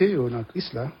liberté, dans le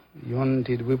Christ là, ils ont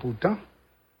été doués pourtant,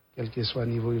 quel que soit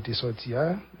le niveau, ils étaient sortis,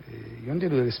 ils ont été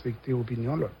doués respecter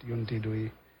l'opinion, ils ont été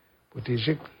doués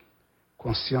protéger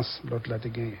conscience l'autre là te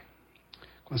gagné.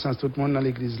 Conscience tout le monde dans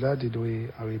l'église là te doit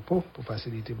en repos pour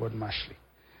faciliter bonne marche.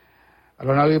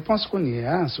 Alors la réponse qu'on y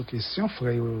a sur question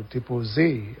frère te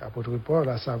posé apôtre Paul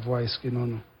à savoir est-ce que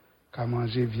nous qu'à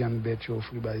manger viande bête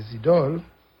offrir par les idoles.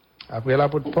 Après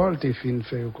l'apôtre Paul te fin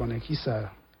faire connaître qui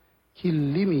ça qui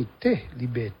limitait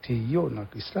liberté yo dans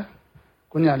Christ là.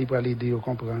 Qu'on y a pour aider à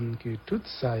comprendre que tout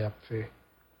ça y a fait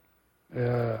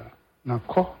dans le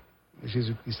corps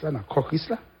Jésus-Christ là, dans le corps Christ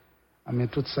là, mais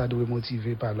tout ça doit être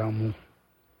motivé par l'amour.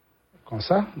 Comme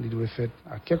ça, il doit faire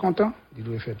à quel content, il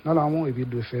doit faire dans l'amour et puis il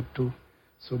doit faire tout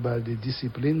sur base de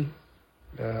discipline.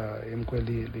 Et moi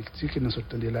les lectures que nous sommes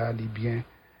là, les bien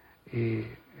et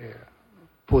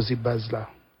poser base là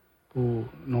pour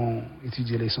nous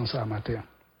étudier les leçons ça matin.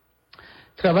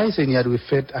 Travail Seigneur doit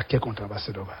faire à quel content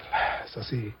pasteur Doval. Ça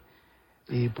c'est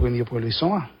les premières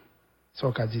leçons.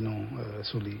 Ça qu'a dit non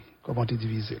sur les comment tu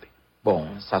diviser.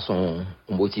 Bon, ça sont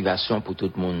une motivation pour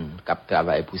tout le monde qui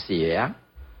travaille pour CEA,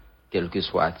 quel que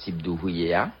soit le type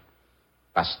d'ouvrier,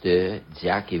 pasteur,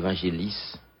 diacre,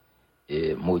 évangéliste,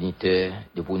 moniteur,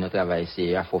 de pour notre travail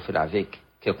CEA, il faut faire avec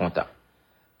quel content.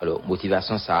 Alors,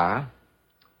 motivation ça,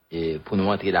 et pour nous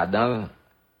entrer là-dedans,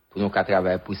 pour nous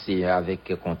travailler pour CEA avec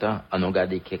quel content, on a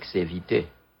gardé quelques serviteurs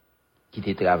qui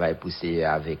te travaillent pour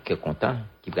CEA avec quel content,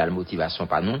 qui prennent la motivation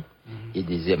par nous, et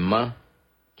deuxièmement,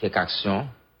 quelques actions.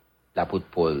 L'apôtre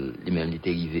Paul lui-même il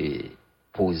était arrivé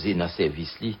poser dans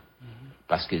service li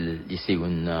parce que c'est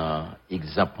un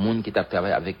exemple monde qui t'a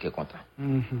travaillé avec content.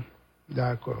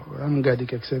 D'accord. On regarde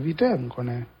quelques serviteurs, on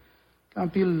connaît un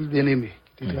pile bien-aimé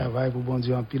qui travaille pour bon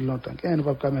Dieu en pile longtemps. On ne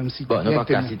va quand même citer. Bon, on va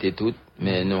pas citer tout,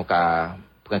 mais nous va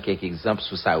prendre quelques exemples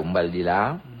sur ça on va le dire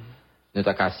là. Nous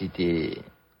va citer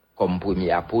comme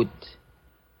premier apôtre,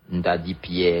 nous a dit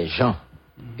Pierre, Jean,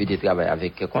 qui était travaillé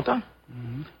avec content.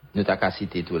 Nous avons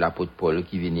cité tout l'apôtre Paul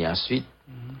qui venait ensuite.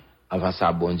 Avant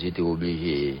ça, bon Dieu était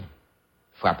obligé de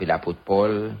frapper l'apôtre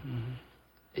Paul,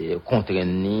 et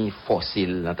contraindre, forcer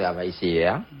le travail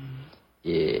CEA.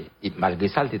 Et malgré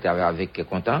ça, il était travaillé avec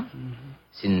content.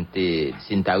 Si nous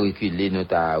avons reculé, nous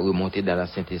avons remonté dans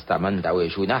l'Ancien Testament, nous avons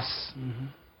Jonas.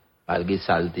 Malgré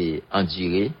ça, il était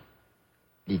enduré.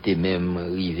 Il était même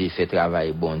arrivé à faire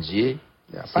travail bon Dieu.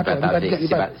 C'est pas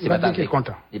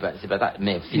content.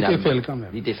 Mais finalement,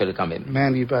 il était fait quand même. Mais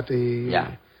il pas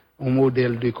un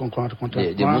modèle de contemporain.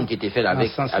 Des monde qui était fait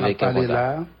avec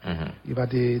là, il va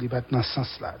dans ce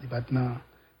sens là, il va dans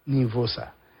niveau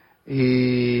ça.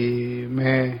 Et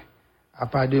mais à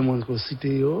part de monde qu'on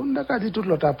cité, on a dit tout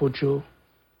l'autre apôtre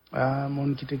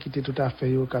monde qui était quitté tout à fait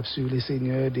yo cap sur les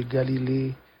seigneurs de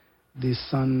Galilée,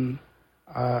 descendre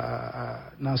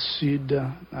dans le sud,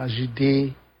 dans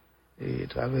Judée. Et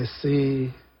traverser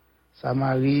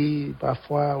Samarie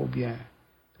parfois ou bien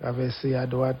traverser à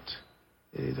droite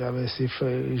et traverser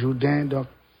Jourdain. Donc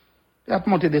il y a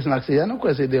monté des snacks. Il y a nous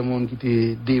c'est des gens qui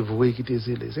étaient dévoués, qui étaient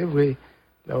zélés. C'est vrai.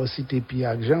 Là aussi t'es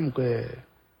Pierre Jean que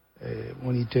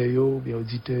moniteur ou bien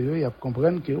auditeur il y a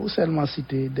comprendre que ou seulement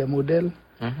citer des modèles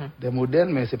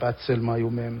mais c'est pas seulement eux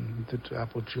même tout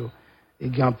apôtre et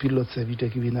il y a un pilote serviteur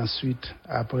qui vient ensuite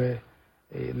après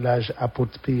l'âge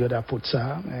apôtre, période apôtre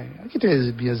ça, mais qui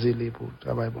était bien zélé pour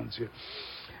travailler bon Dieu.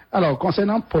 Alors,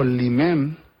 concernant Paul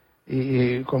lui-même,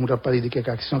 et comme tu as parlé de quelques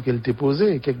actions qu'il t'a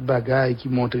posées, quelques bagailles qui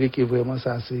montraient que vraiment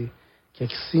ça, c'est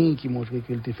quelques signes qui montraient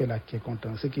qu'il t'a fait là, qui est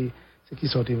content. C'est qui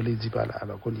sortait le dit par là,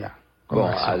 alors qu'on y a. Bon,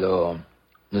 action. Alors,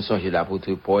 nous sommes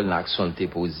l'apôtre Paul, l'action t'a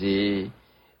posée,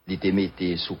 il t'a mis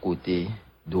sous côté,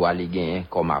 doit aller gagner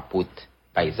comme apôtre.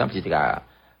 Par exemple, il était là,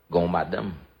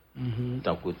 madame.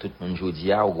 Tant que tout le monde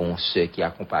aujourd'hui a une sœur qui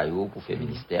accompagne pour faire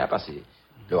ministère parce que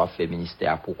leur fait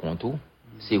ministère pour compte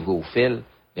c'est vrai ou fait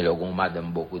mais leur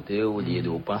madame beaucoup de lieu de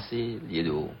penser lieu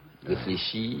de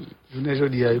réfléchir je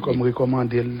dis comme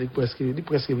recommander presque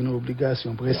une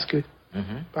obligation presque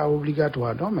pas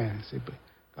obligatoire non mais c'est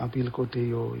quand puis le côté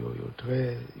yo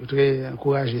très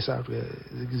encourager ça très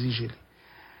exiger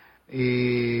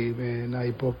et mais dans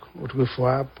l'époque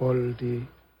autrefois Paul était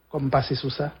comme passé sur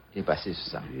ça. Il est passé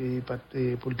sur ça. Et pas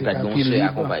pour le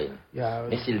accompagner.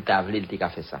 Mais s'il t'a voulu, il t'a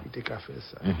fait ça. Il t'a fait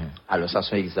ça. Alors ça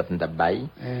c'est un exemple de bail.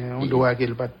 On doit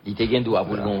qu'il pas. Il t'a gagné doigt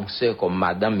pour une sœur comme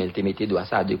madame, mais il t'a mis doigt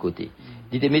ça à deux côtés.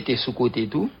 Il t'a mis sous côté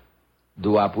tout.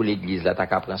 Doigt pour l'église là t'as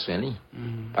qu'à prendre soin lui.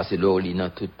 Parce que là on lit dans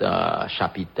tout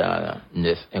chapitre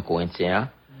 9 1 Corinthiens,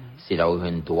 c'est là où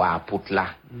un doigt pour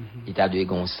là. Il t'a dû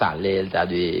gagner un salaire, il t'a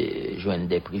dû joindre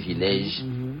des privilèges,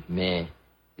 mais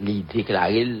il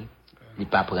déclarait, il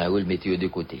pas prend un rôle, mettre de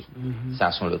côté.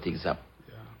 Ça, c'est l'autre exemple.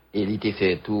 Et il te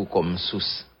fait tout comme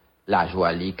source la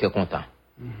joie, il est content.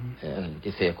 Il te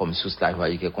fait comme source la joie,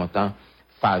 il est content.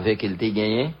 Faveur qu'il t'a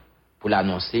gagné pour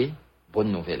l'annoncer,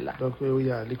 bonne nouvelle là. Donc oui,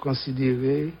 les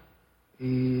considérer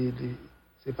et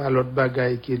c'est pas l'autre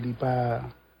bagaille qui n'est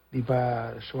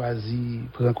pas choisi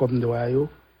prend comme droit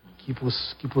qui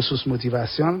pousse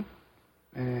motivation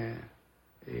et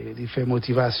il fait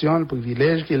motivation le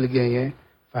privilège qu'il gagne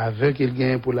faveur qu'il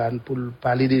gagne pour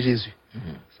parler de Jésus.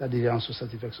 Ça déjà en sous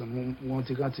satisfaction on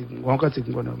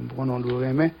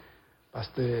remet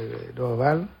pasteur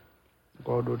Dorval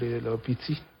encore de leur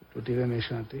petit tout est remet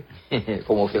chanter.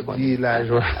 Comment on fait quoi? Dit la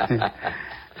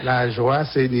joie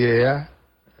Seigneur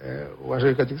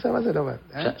ça va c'est Dorval.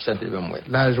 Chantez le moi.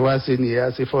 La joie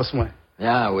Seigneur c'est force moi.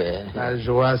 Ah ouais. La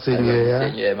joie Seigneur.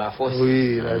 Seigneur ma force.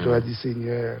 Oui, la joie du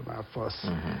Seigneur ma force.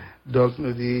 Donc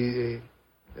nous dit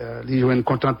les joindre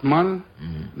contentement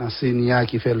dans Seigneur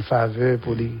qui fait le faveur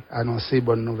pour lui annoncer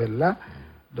bonne nouvelle là.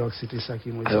 Donc c'était ça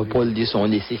qui m'a dit. Alors Paul dit son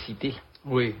nécessité.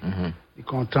 Oui. Il est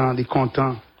content de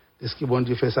ce que bon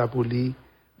Dieu fait ça pour lui.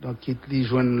 Donc quitte lui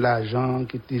joindre l'argent,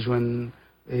 quitte lui joindre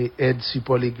aide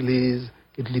support l'église,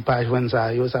 quitte lui pas joindre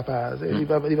ça pas il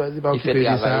pas occupé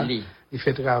de ça. Il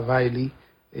fait travail lui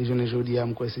et je ne dis à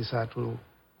moi c'est ça tout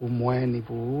pour moi ni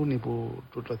pour vous ni pour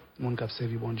tout le monde qui a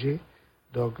servi bon Dieu.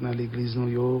 Donc dans l'église nous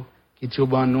yo qui tu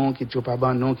bon non qui tu pas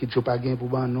bon non qui tu pas gain pour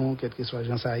bon non quel que soit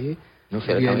gens ça y est nous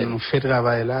fait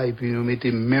travail là et puis nous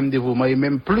mettons même dévouement et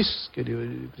même plus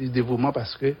dévouement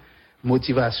parce que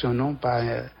motivation non pas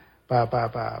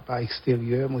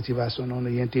extérieur motivation non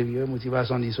intérieur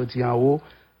motivation il sorti en haut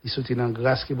il sorti dans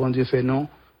grâce que bon Dieu fait non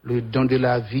le don de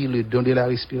la vie le don de la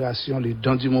respiration le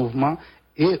don du mouvement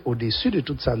et au-dessus de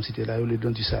toute ça c'était là le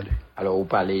don du salut. Alors vous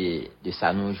parlez de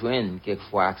ça nous joindre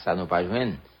quelquefois que ça nous pas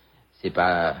joindre c'est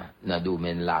pas dans le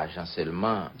domaine de l'argent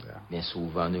seulement mais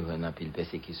souvent nous venons en pile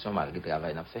persécution malgré le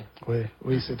travail qu'on fait.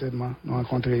 Oui certainement nous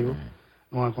rencontrer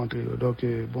donc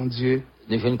bon Dieu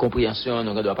nous avons une compréhension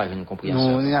nous ne doit pas avoir une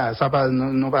compréhension non ça pas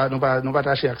non pas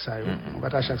tâcher avec ça on va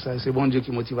tâcher avec ça c'est bon Dieu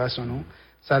qui motivation nous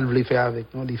ça le voulait faire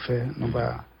avec nous il fait non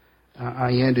pas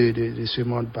rien de ce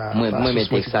monde pas moi mes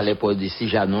textes ça les pour dire si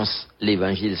j'annonce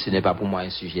l'évangile ce n'est pas pour moi un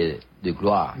sujet de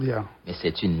gloire mais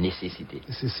c'est une nécessité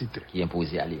qui est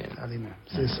imposée à lui-même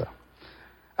c'est ça.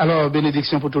 Alors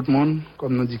bénédiction pour tout le monde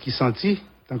comme nous dit qui senti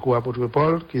tant qu'apôtre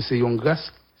Paul que c'est une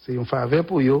grâce c'est une faveur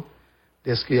pour eux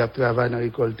est-ce qu'il y a travail dans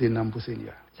récolter nam pour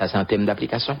Seigneur. Ça c'est un thème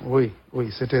d'application. Oui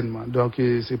certainement donc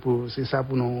c'est ça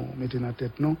pour nous mettre dans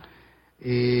tête non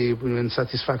et pour une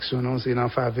satisfaction non c'est dans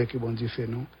faveur que bon Dieu fait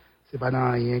non c'est pas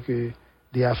dans rien que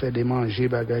des affaires de manger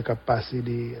bagaille qui passer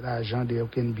de l'argent de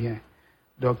aucun bien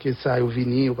donc ça est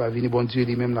venu ou pas venir bon Dieu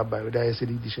lui-même là-bas d'ailleurs c'est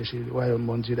lui de chercher le royaume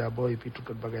bon Dieu d'abord et puis tout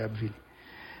autre bagaille va venir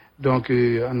donc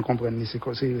on comprend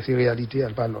c'est réalité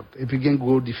elle pas l'autre et puis il y a une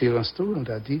grosse différence tout on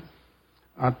t'a dit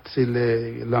entre c'est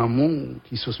l'amour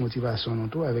qui source motivation non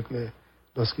tout avec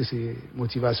lorsque c'est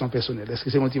motivation personnelle est-ce que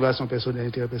c'est motivation personnelle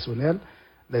interpersonnelle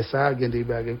là ça il y a des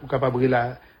bagages pour capable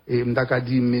là et m'ta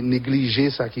dit négliger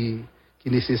ça qui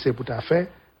nécessaire pour ta faire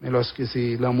mais lorsque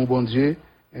c'est l'amour bon Dieu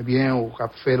eh bien on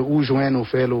cap faire ou joindre ou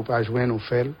faire ou pas joindre ou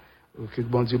faire que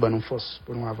bon Dieu nous force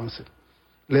pour nous avancer.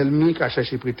 L'ennemi qui a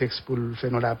cherché prétexte pour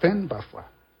faire nous la peine parfois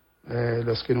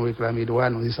lorsque nous réclamer droit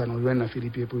nous dit ça nous joindre dans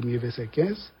Philippiens 1er verset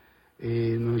 15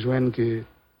 et nous joindre que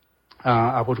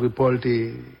apôtre Paul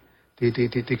t'es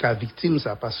qu'à victime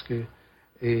ça parce que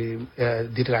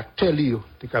détracteur lui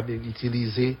t'es capable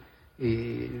d'utiliser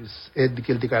et aide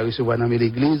qu'elle t'a recevoir dans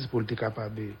l'église pour être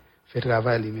capable de faire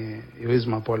travail mais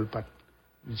heureusement Paul pas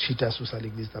chita sur ça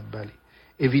l'église t'a balé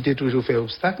éviter toujours faire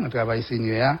obstacle dans travail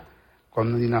Seigneur comme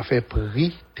nous n'a fait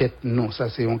prix tête non ça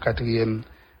c'est un quatrième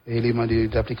élément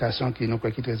d'application qui nous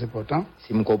croit qui est très important.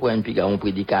 Si vous comprenez puis un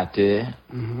prédicateur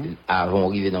avant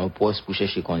d'arriver dans le poste pour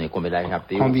chercher combien d'argent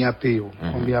payer combien payer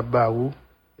combien baou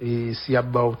et s'il y a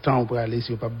pas autant pour aller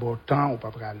si pas autant ou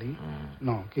pas pour aller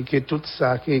non que tout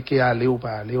ça qui aller ou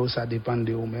pas aller ça dépend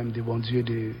de vous même de bon Dieu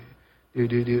de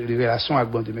relation avec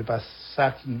bon Dieu mais pas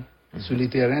ça qui sur le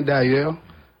terrain d'ailleurs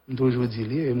toujours dit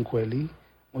lui et me croit lui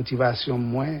motivation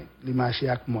moins les marcher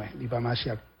avec moi il pas marcher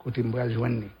à côté me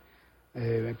joindre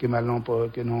que malon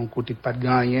que non côté pas de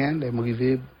rien les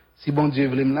m'arriver si bon Dieu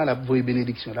veut là la voyer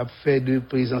bénédiction la faire de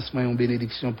présence moi une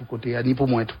bénédiction pour côté ni pour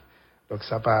moi tout donc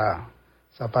ça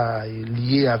pas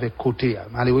lié avec côté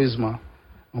malheureusement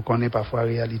on connaît parfois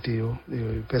réalité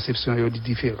perception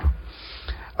différente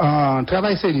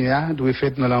travail Seigneur doit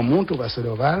faire dans l'amour tout pasteur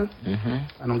Dorval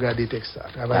on garder texte ça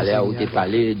travail Seigneur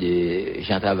parler de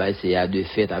Jean travail c'est à deux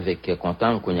fêtes avec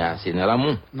content qu'on a c'est dans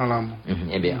l'amour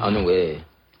eh bien on aurait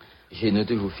j'ai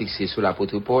toujours fixé sur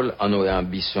l'apôtre Paul on aurait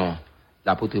ambition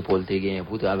l'apôtre Paul te gagné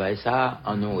pour travailler ça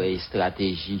on aurait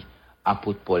stratégie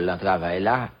apôtre Paul dans travail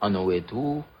là on aurait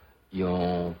tout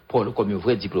Paul comme un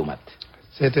vrai diplomate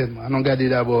Certainement. On regarde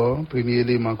d'abord, premier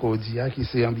élément qu'on dit, qui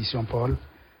c'est ambition Paul,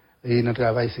 et notre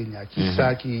travail Seigneur. Qui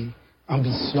ça qui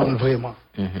ambitionne vraiment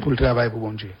pour le travail pour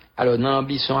bon Dieu? Alors, dans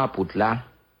l'ambition apôtre là,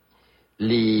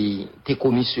 t'es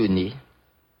commissionné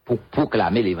pour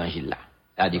proclamer l'évangile là.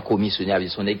 C'est-à-dire commissionné avec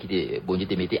son qui te bon Dieu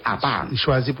te mettait à part. Il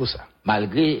choisit pour ça.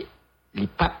 Malgré les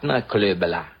partenaires club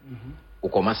là au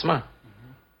commencement.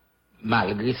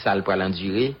 Malgré ça le prend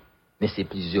durée, mais c'est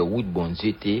plusieurs routes bon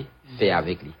Dieu te fait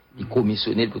avec lui. Il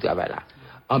commissionné pour travailler là.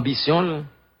 Ambition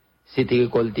c'était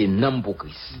récolter nom pour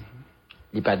Christ.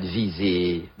 Il pas de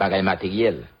viser bagaille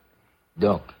matériel.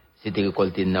 Donc, c'était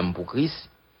récolter nom pour Christ.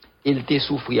 Il était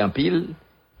souffri en pile,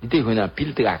 il était venu en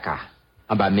pile tracas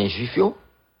en bas main juif yo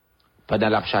pendant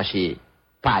la chercher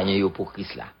païen yo pour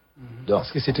Christ là. Donc,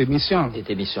 parce que c'était mission.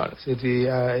 C'était mission. C'était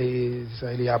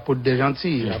il y a apôtre des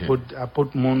gentils,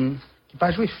 apôtre monde qui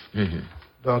pas juif.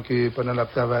 Donc pendant la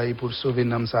travail pour sauver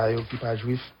nam ça yo qui pas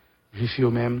juif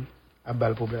yo même a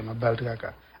bal problème, a bal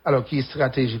tracas. Alors qui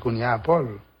stratégie qu'on y a à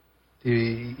Paul,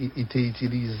 il était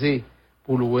utilisé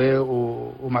pour louer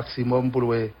au maximum pour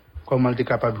louer comment il était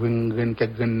capable de gagner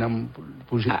quelques graines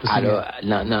pour alors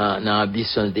dans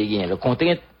ambition de gain le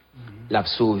contrainte l'a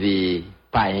sauver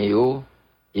païen yo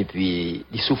et puis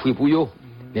il souffre pour yo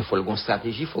mais faut une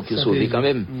stratégie faut qu'il sauve quand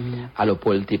même. Alors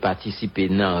Paul était participé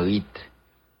dans rite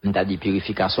on t'a dit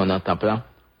purification dans temple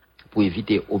pour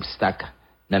éviter obstacle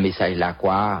dans message la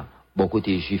quoi bon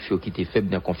côté juif qui était faible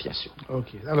dans confiance. OK.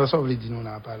 Alors ça veut dire nous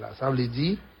n'a pas là. Ça veut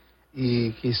dire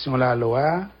et question la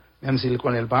loi même s'il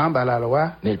connaît pas la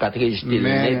loi mais il pas très jeté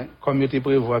mais comme il était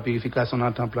prévu purification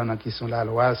dans temple dans question la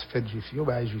loi fait juif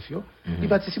il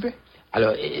participait.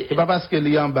 Alors c'est pas parce que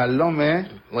il en ballon mais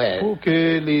pour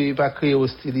que les pas créer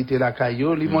hostilité la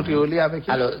caillou lui montrer au lit avec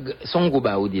alors son groupe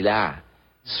a dit là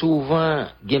souvent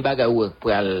gen baga ou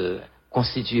pour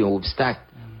constituer un obstacle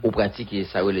ou pratiquer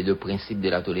ça les deux principes de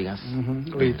la tolérance.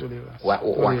 Oui, tolérance.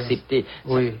 Ou accepter.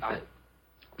 Oui.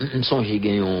 Songe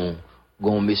gen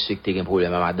un monsieur qui a un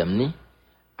problème à madame ni.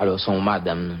 Alors son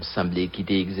madame semblait qu'il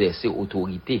était exercé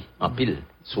autorité en pile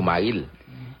sous Maril.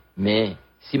 Mais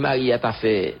si Marie a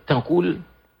fait tant cool,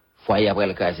 foyer après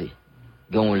le caser.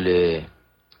 Gon le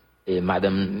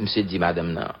madame monsieur dit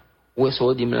madame non. Où est-ce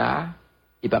que dit là?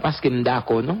 Et pas parce que me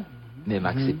d'accord non, mais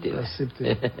m'accepter.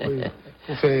 Accepter. Oui.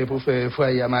 Pour faire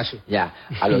foyer à marcher.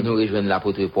 Alors nous rejoignons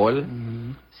l'apôtre Paul.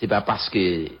 C'est pas parce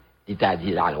que il t'a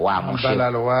dit la loi mon cher.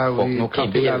 La loi, oui,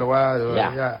 camper la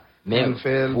loi. Mais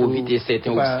pour éviter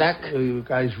certains obstacles,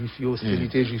 cas juif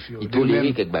hostilité juif. Il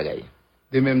tolérer quelques bagailles.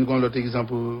 De même qu'on l'autre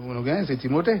exemple nous gagne c'est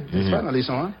Timothée, n'est-ce pas dans les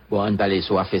sons hein? Bon, on parle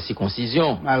sur affaire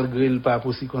circoncision. Malgré le pas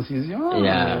pour circoncision,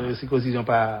 circoncision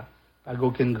pas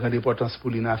aucune grande importance pour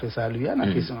lui n'a fait ça lui,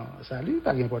 la question ça lui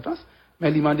pas d'importance.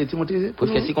 Mais il m'a dit Timothée pour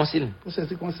faire circoncile. Pour faire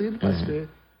circoncile parce que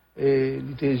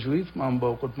il était juif,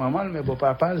 maman côté maman mais bon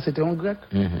papa c'était un grec.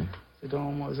 C'était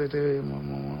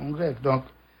un grec. Donc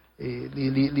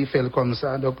il fait comme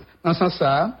ça. Donc dans ce sens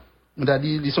ça on a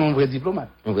dit ils sont un vrai diplomate.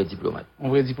 Un vrai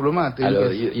diplomate.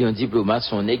 Alors il y a un diplomate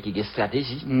son nez qui a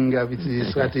stratégie. Il a une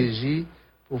stratégie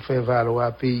pour faire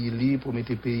valoir pays pour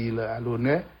mettre pays à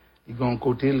l'honneur. Il a un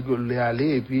côté il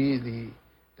aller et puis il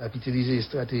a utilisé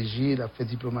stratégie, il a fait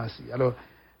diplomatie. Alors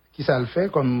qui ça le fait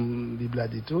comme Bible a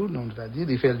dit tout, donc on a dit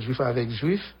il fait le juif avec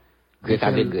juif, grec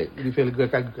avec grec. Il fait le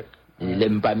grec avec grec. Il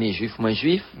n'aime pas mes juifs, moi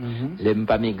juif. Il n'aime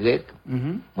pas mes grecs,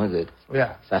 moi grec.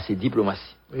 Ça c'est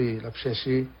diplomatie. Oui, il a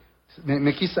cherché.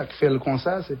 Mais qui ça fait le comme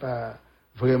ça, c'est pas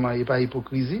vraiment, il pas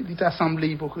hypocrisie. Il t'a semblé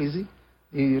hypocrisie.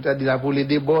 Il t'a dit là pour les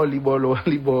débats,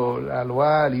 la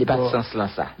loi, il pas de sens là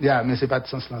ça. Mais c'est pas de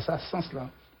sens là ça, sens là.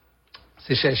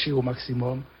 C'est chercher au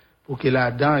maximum pour que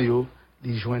là-dedans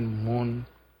ils joignent le monde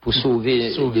pour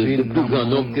sauver le plus grand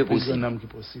nombre que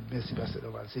possible. Merci pasteur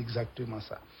Doval, c'est exactement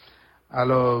ça.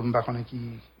 Alors,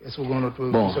 est-ce que vous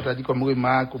avez t'as dit comme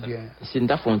remarque ou bien? C'est une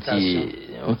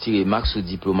remarque sur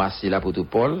diplomatie l'apôtre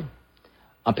Paul.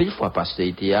 En plus, fois pasteur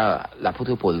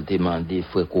l'apôtre Paul demandé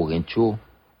frère Corinthio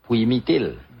pour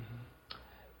imiter.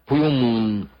 Pour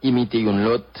imiter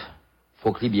l'autre,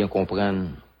 faut qu'il bien comprendre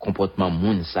comportement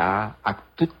moun ça avec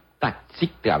toute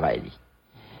tactique travail.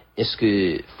 Est-ce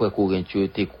que frère Corinthio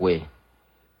te quoi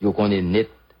yo connaît net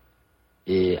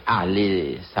et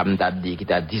aller ça me t'a dit qui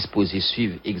t'a disposé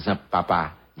suivre exemple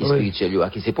papa spirituel yo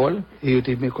qui c'est Paul et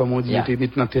tu comme on dit tu mets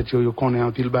dans tête yo connaît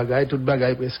en pile bagaille toute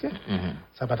bagaille presque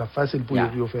ça pas facile pour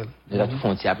yo faire là tout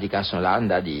font application là on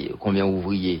a dit combien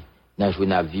ouvriers dans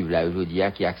journée vivre là aujourd'hui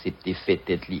qui accepté fait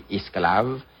tête li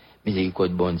esclave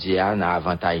miséricorde bon Dieu n'a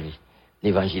avantage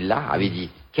l'évangile là avait dit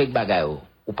quelques bagaille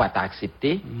ou pas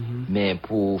accepter mais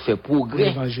pour faire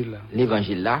progrès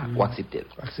l'évangile là ou accepter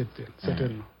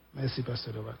certainement. Merci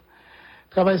pasteur Doval.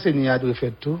 Travail Seigneur doit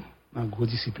faire tout dans grosse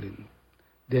discipline.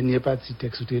 Dernier partie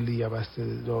texte où il y a pasteur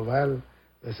Dorval,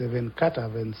 verset 24 à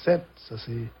 27, ça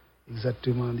c'est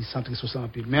exactement les centres sur ça en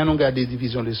pile. Mais on regarde des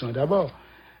divisions de leçons d'abord.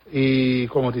 Et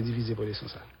comment tu diviser pour les leçons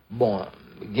ça? Bon,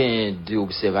 il y a deux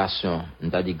observations, on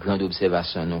a des grandes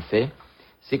observations non fait.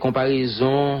 C'est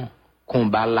comparaison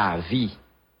combat la vie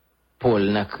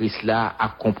Paul dans Christ là à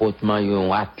comportement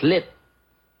d'un athlète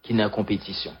qui dans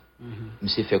compétition.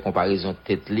 Monsieur fait comparaison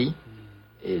tête li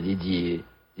et il dit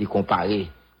il comparer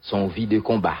son vie de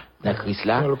combat dans Christ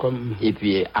là et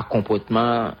puis à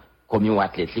comportement comme un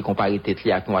athlète, il comparer tête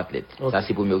li avec un athlète. Ça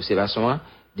c'est première observation. Hein.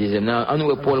 Deuxièmement, on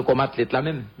nous Paul comme athlète là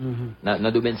même dans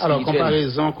le domaine spirituel. Alors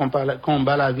comparaison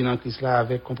combat la vie dans Christ là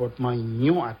avec comportement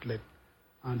d'un athlète.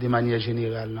 De manière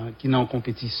générale, hein, qui n'est en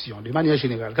compétition, de manière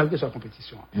générale, quelle que soit la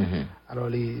compétition. Alors,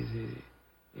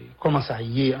 comment ça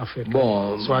y est, en fait?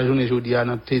 Bon, soit journée aujourd'hui,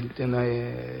 dans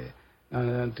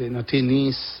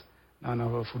tennis, dans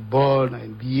le football, dans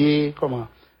NBA, comment?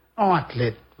 En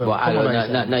athlète. Bon, alors,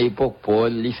 dans l'époque,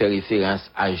 Paul, il fait référence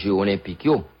à Jeux olympiques.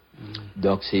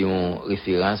 Donc, c'est une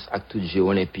référence à tous les Jeux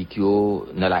olympiques dans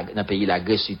le pays de la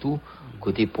Grèce, surtout,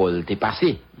 côté Paul, t'es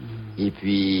passé. Et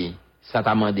puis, ça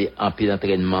t'a demandé un peu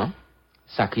d'entraînement,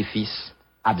 sacrifice,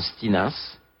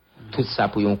 abstinence, tout ça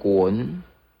pour une couronne.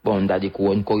 Bon, on a des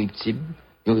couronnes corruptibles,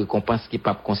 une récompense qui n'est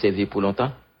pas conservée pour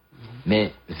longtemps.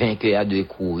 Mais vainqueur de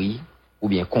courir ou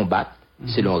bien combattre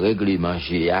selon le règlement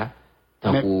GA,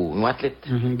 tant pour un athlète.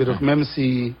 Donc, même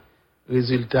si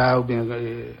résultat ou bien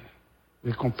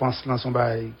récompense dans son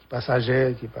bail qui est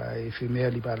passager, qui n'est pas éphémère,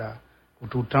 il n'est pas là pour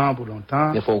tout le temps, pour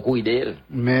longtemps. Mais il faut courir derrière.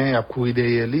 Mais à courir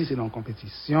derrière lui, c'est dans la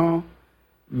compétition.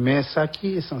 Mais ça qui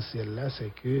est essentiel là,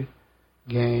 c'est que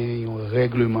il y a un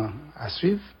règlement à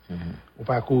suivre. Ou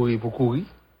pas courir pour courir.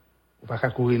 Ou pas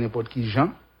courir n'importe qui gens.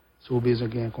 Si vous avez besoin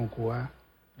d'un concours,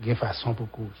 il y a une façon pour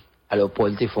courir. Alors,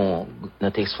 Paul, te font, dans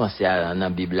le texte français, dans la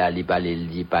Bible, il parle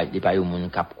de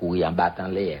monde qui courir en battant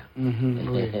l'air.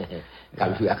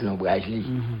 Quand jouer avec l'ombrage, vous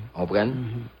comprenez?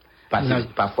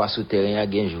 Parfois, sous terrain,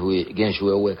 il y a un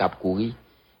joueur qui courir.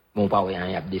 Bon, pas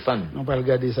rien à défendre. On peut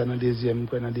regarder ça dans la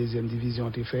deuxième division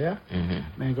de faire.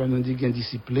 Mais quand on dit qu'il y a une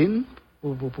discipline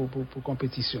pour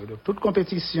compétition. Donc, toute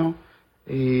compétition,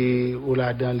 et au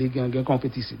là dans les gains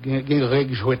compétition, il y a une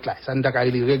règle jouette là. Ça nous a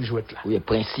les règles jouettes là. Oui,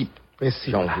 principe.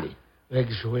 Là.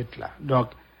 Règle jouette là. Donc,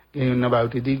 il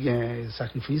y a un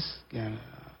sacrifice, il y a un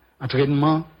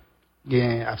entraînement, il y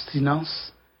a une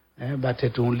abstinence, battre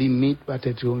ton limite,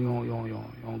 battre ton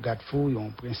garde-fou,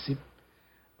 un principe.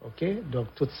 OK?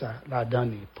 Donc, tout ça, là-dedans,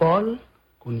 Paul,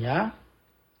 qu'on y a,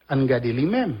 en garder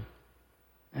lui-même.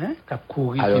 Qui a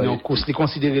couru, qui est en course, qui est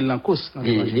considéré dans la course.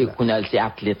 Qu'on a été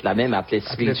athlète là même, athlète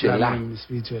spirituel là.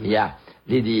 Il y a,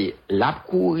 il dit, l'a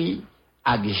couru,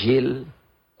 avec gel,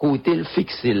 côté le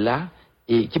fixé là,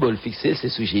 et qui va le fixer, c'est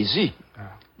sur Jésus.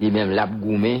 Il même l'a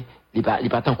goumé, il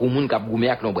pas tant qu'au monde qui a goumé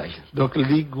avec l'ombrage. Donc,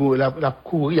 l'a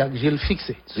couru avec gel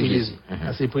fixé sur Jésus.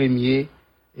 C'est le premier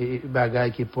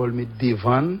bagage que Paul met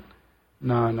devant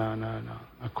dans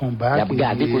un combat. Il y a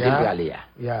gardé côté pour aller.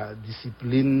 Il y a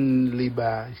discipline,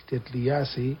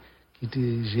 c'est qui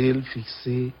te gel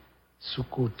fixé sous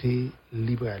côté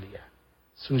libre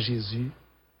sur Jésus.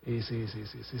 Et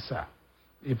c'est ça.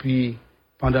 Et puis,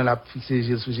 pendant la fixé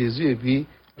sur Jésus, et puis,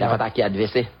 il a attaqué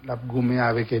adversaire. La goumé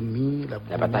avec ennemi. Il a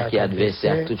attaqué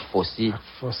adversaire, toute force.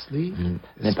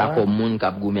 Mais pas comme monde qui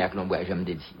a goumé avec l'ombrage, je me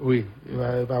dis. Oui,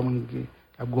 pas monde qui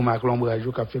a goumé avec l'ombrage,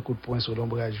 qui a fait coup de poing sur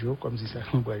l'ombrage, comme si ça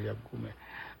l'ombrage a goumé.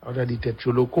 On a dit tête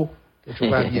sur loco, tête sur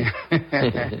pas bien.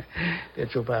 Tête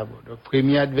sur pas bon. Donc,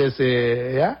 premier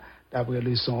adversaire, d'après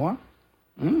le son,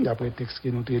 d'après le texte que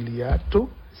nous avons lu, tout.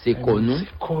 C'est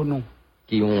connu.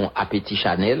 Qui ont appétit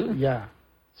Chanel.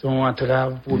 C'est une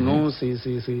entrave pour nous, c'est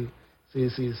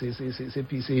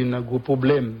un gros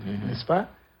problème, n'est-ce pas?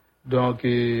 Donc,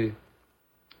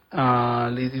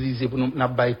 l'Élysée, pour nous,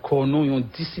 nous une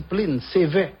discipline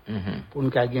sévère pour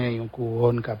nous gagner une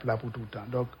couronne qui là pour tout le temps.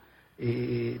 Donc,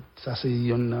 et ça,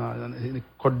 c'est un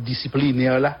code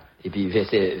disciplinaire là. Et puis,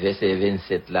 verset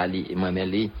 27 là,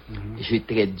 je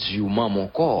traite durement mon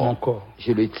corps.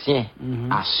 Je le tiens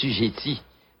assujetti.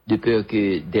 De peur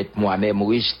que d'être moi-même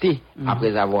rejeté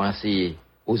après avoir enseigné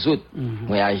aux autres.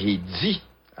 Moi, j'ai dit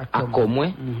à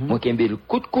comment moi qui ai le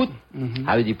coup de coude.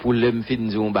 Avec des problèmes, fin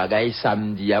de bagaille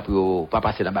samedi pour pas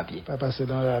passer dans le papier. Pas passer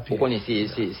dans le papier. Vous connaissez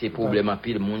ces problèmes en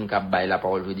pile, le monde qui a baillé la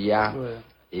parole aujourd'hui,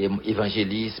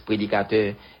 évangéliste,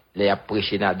 prédicateur, les a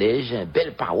prêché Nadège,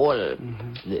 belle parole.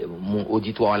 Mon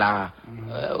auditoire là,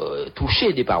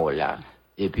 touché des paroles là.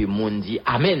 Et puis, moun dit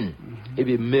Amen. Et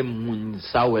puis, même moun,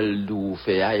 ça ou elle doit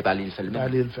faire, il va le faire.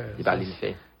 Il va le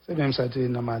faire. C'est même ça, c'était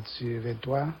dans Matthieu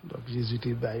 23. Donc, Jésus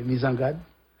était mis en garde.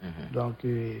 Donc,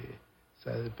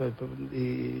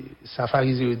 ça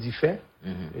pharisé dit fait.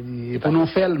 Et pour nous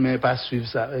faire, mais pas suivre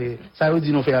ça. Et ça veut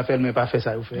dire nous faire, mais pas faire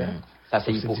ça. Ça,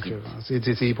 c'est hypocrite.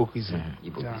 C'est hypocrisie.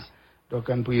 Donc,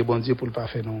 on prie bon Dieu pour ne pas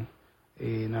faire non.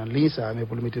 Et dans la ligne, ça, mais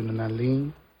pour le mettre dans la ligne,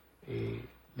 et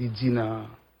il dit dans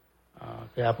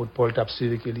l'apôtre Paul t'a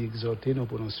suivi qu'il exhorté, nous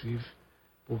pour nous suivre,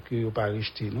 pour que nous pas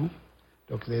rejeter nous.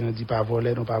 Donc, là, on dit pas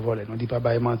voler, non pas voler. On dit pas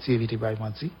mentir, éviter pas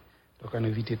mentir. Donc, on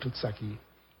évite tout ça qui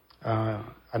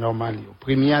anormal. Le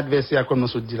premier adversaire, comme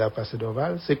nous dit là, Pasteur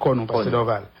Dorval, c'est quoi nous, Pasteur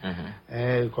Dorval?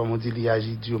 Comme on dit, il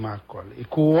agit Dieu Marcol. Et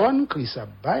couronne, Christ a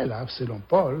bail là, selon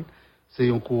Paul, c'est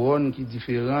une couronne qui est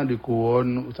différente de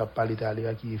couronne où tu as parlé tout à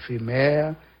l'heure, qui est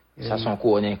éphémère. Ça, c'est une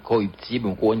couronne incorruptible,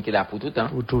 une couronne qui est là pour tout le temps.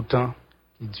 Pour tout le temps,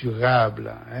 qui est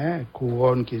durable.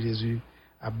 Couronne que Jésus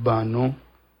a banni,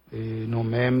 et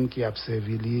nous-mêmes qui a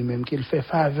servi lui, même qu'il fait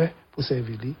faveur pour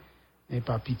servir lui, et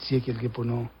par pitié, quelque pour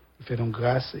nous, il fait donc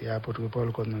grâce, et l'apôtre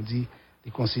Paul, comme nous dit,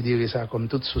 de considérer ça comme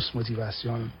toute source de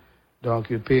motivation.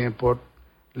 Donc, peu importe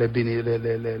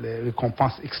les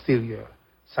récompenses extérieures,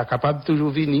 ça est capable de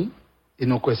toujours venir, et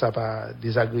non que ça pas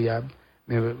désagréable,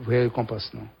 mais vraie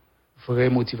récompense, non. Vraie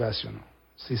motivation, non.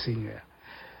 C'est Seigneur.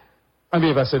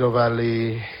 Bien, Pasteur Dorval,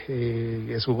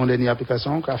 est-ce que vous avez une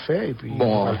application qu'a fait, et puis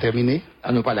on va le terminer?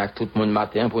 Nous parlons avec tout le monde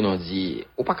matin pour nous dire,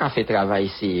 ou pas qu'à faire travail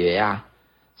CEA,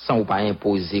 sans ou pas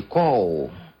imposer corps,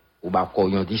 ou pas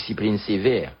une discipline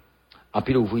sévère. En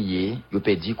plus, l'ouvrier, il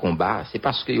peut dire combat, c'est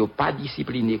parce que il pas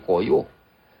discipliné corps,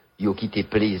 il quitté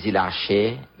plaisir la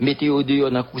chair, mettez au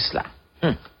dehors dans la course là.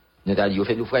 Nous avons dit, il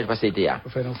fait naufrage parce que c'était là.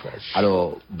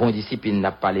 Alors, bonne discipline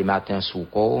n'a pas les matins sous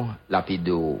corps, lapide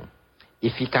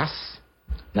efficace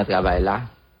dans le travail là,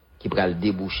 qui pourra le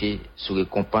déboucher sur les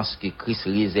récompenses que Christ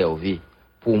réservé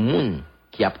pour les gens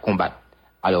qui a combattre.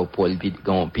 Alors, Paul, puis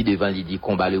devant, il dit,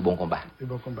 combat le bon combat. Le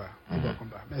bon combat, le bon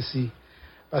combat. Merci.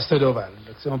 Pasteur Dorval,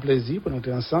 c'est un plaisir pour nous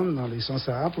être ensemble dans les leçons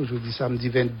Sahara pour aujourd'hui samedi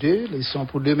 22, leçons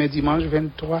pour demain dimanche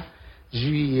 23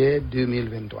 juillet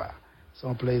 2023. C'est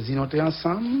un plaisir nous être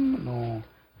ensemble. Nous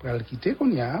pourrons le quitter qu'on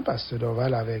y a, Pasteur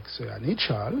Dorval avec ce Annie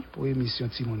Charles pour l'émission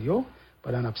Timonio.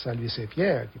 Pendant qu'on saluer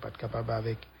Saint-Pierre, qui n'est pas capable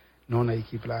avec nous, dans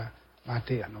l'équipe là,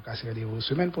 matin. Donc, à ce rendez-vous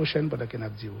semaine prochaine, pendant qu'on a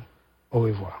dit au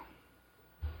revoir.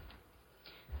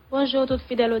 Bonjour, tous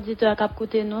fidèles auditeurs qui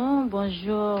écoutent nous.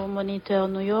 Bonjour, moniteurs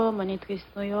nous, monitrices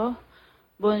nous.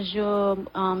 Bonjour,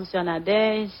 monsieur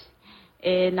Nadège.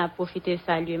 Et n'a profité de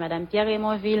saluer Madame Pierre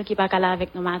Raymondville qui n'est pas là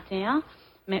avec nous matin.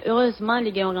 Mais heureusement,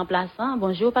 il y a un remplaçant.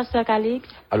 Bonjour, Pasteur Calix.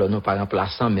 Alors, nous pas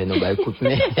remplaçant, mais nous va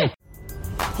écouter.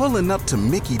 Pulling up to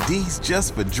Mickey D's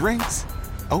just for drinks?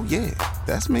 Oh yeah,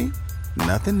 that's me.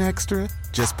 Nothing extra,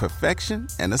 just perfection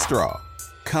and a straw.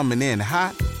 Coming in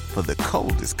hot for the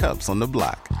coldest cups on the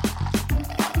block.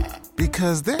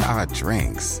 Because there are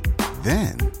drinks.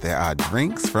 Then there are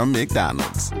drinks from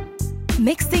McDonald's.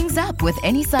 Mix things up with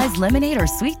any size lemonade or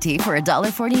sweet tea for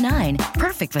 $1.49.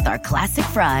 Perfect with our classic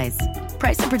fries.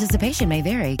 Price and participation may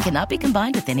vary. Cannot be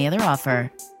combined with any other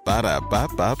offer.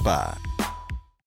 Ba-da-ba-ba-ba.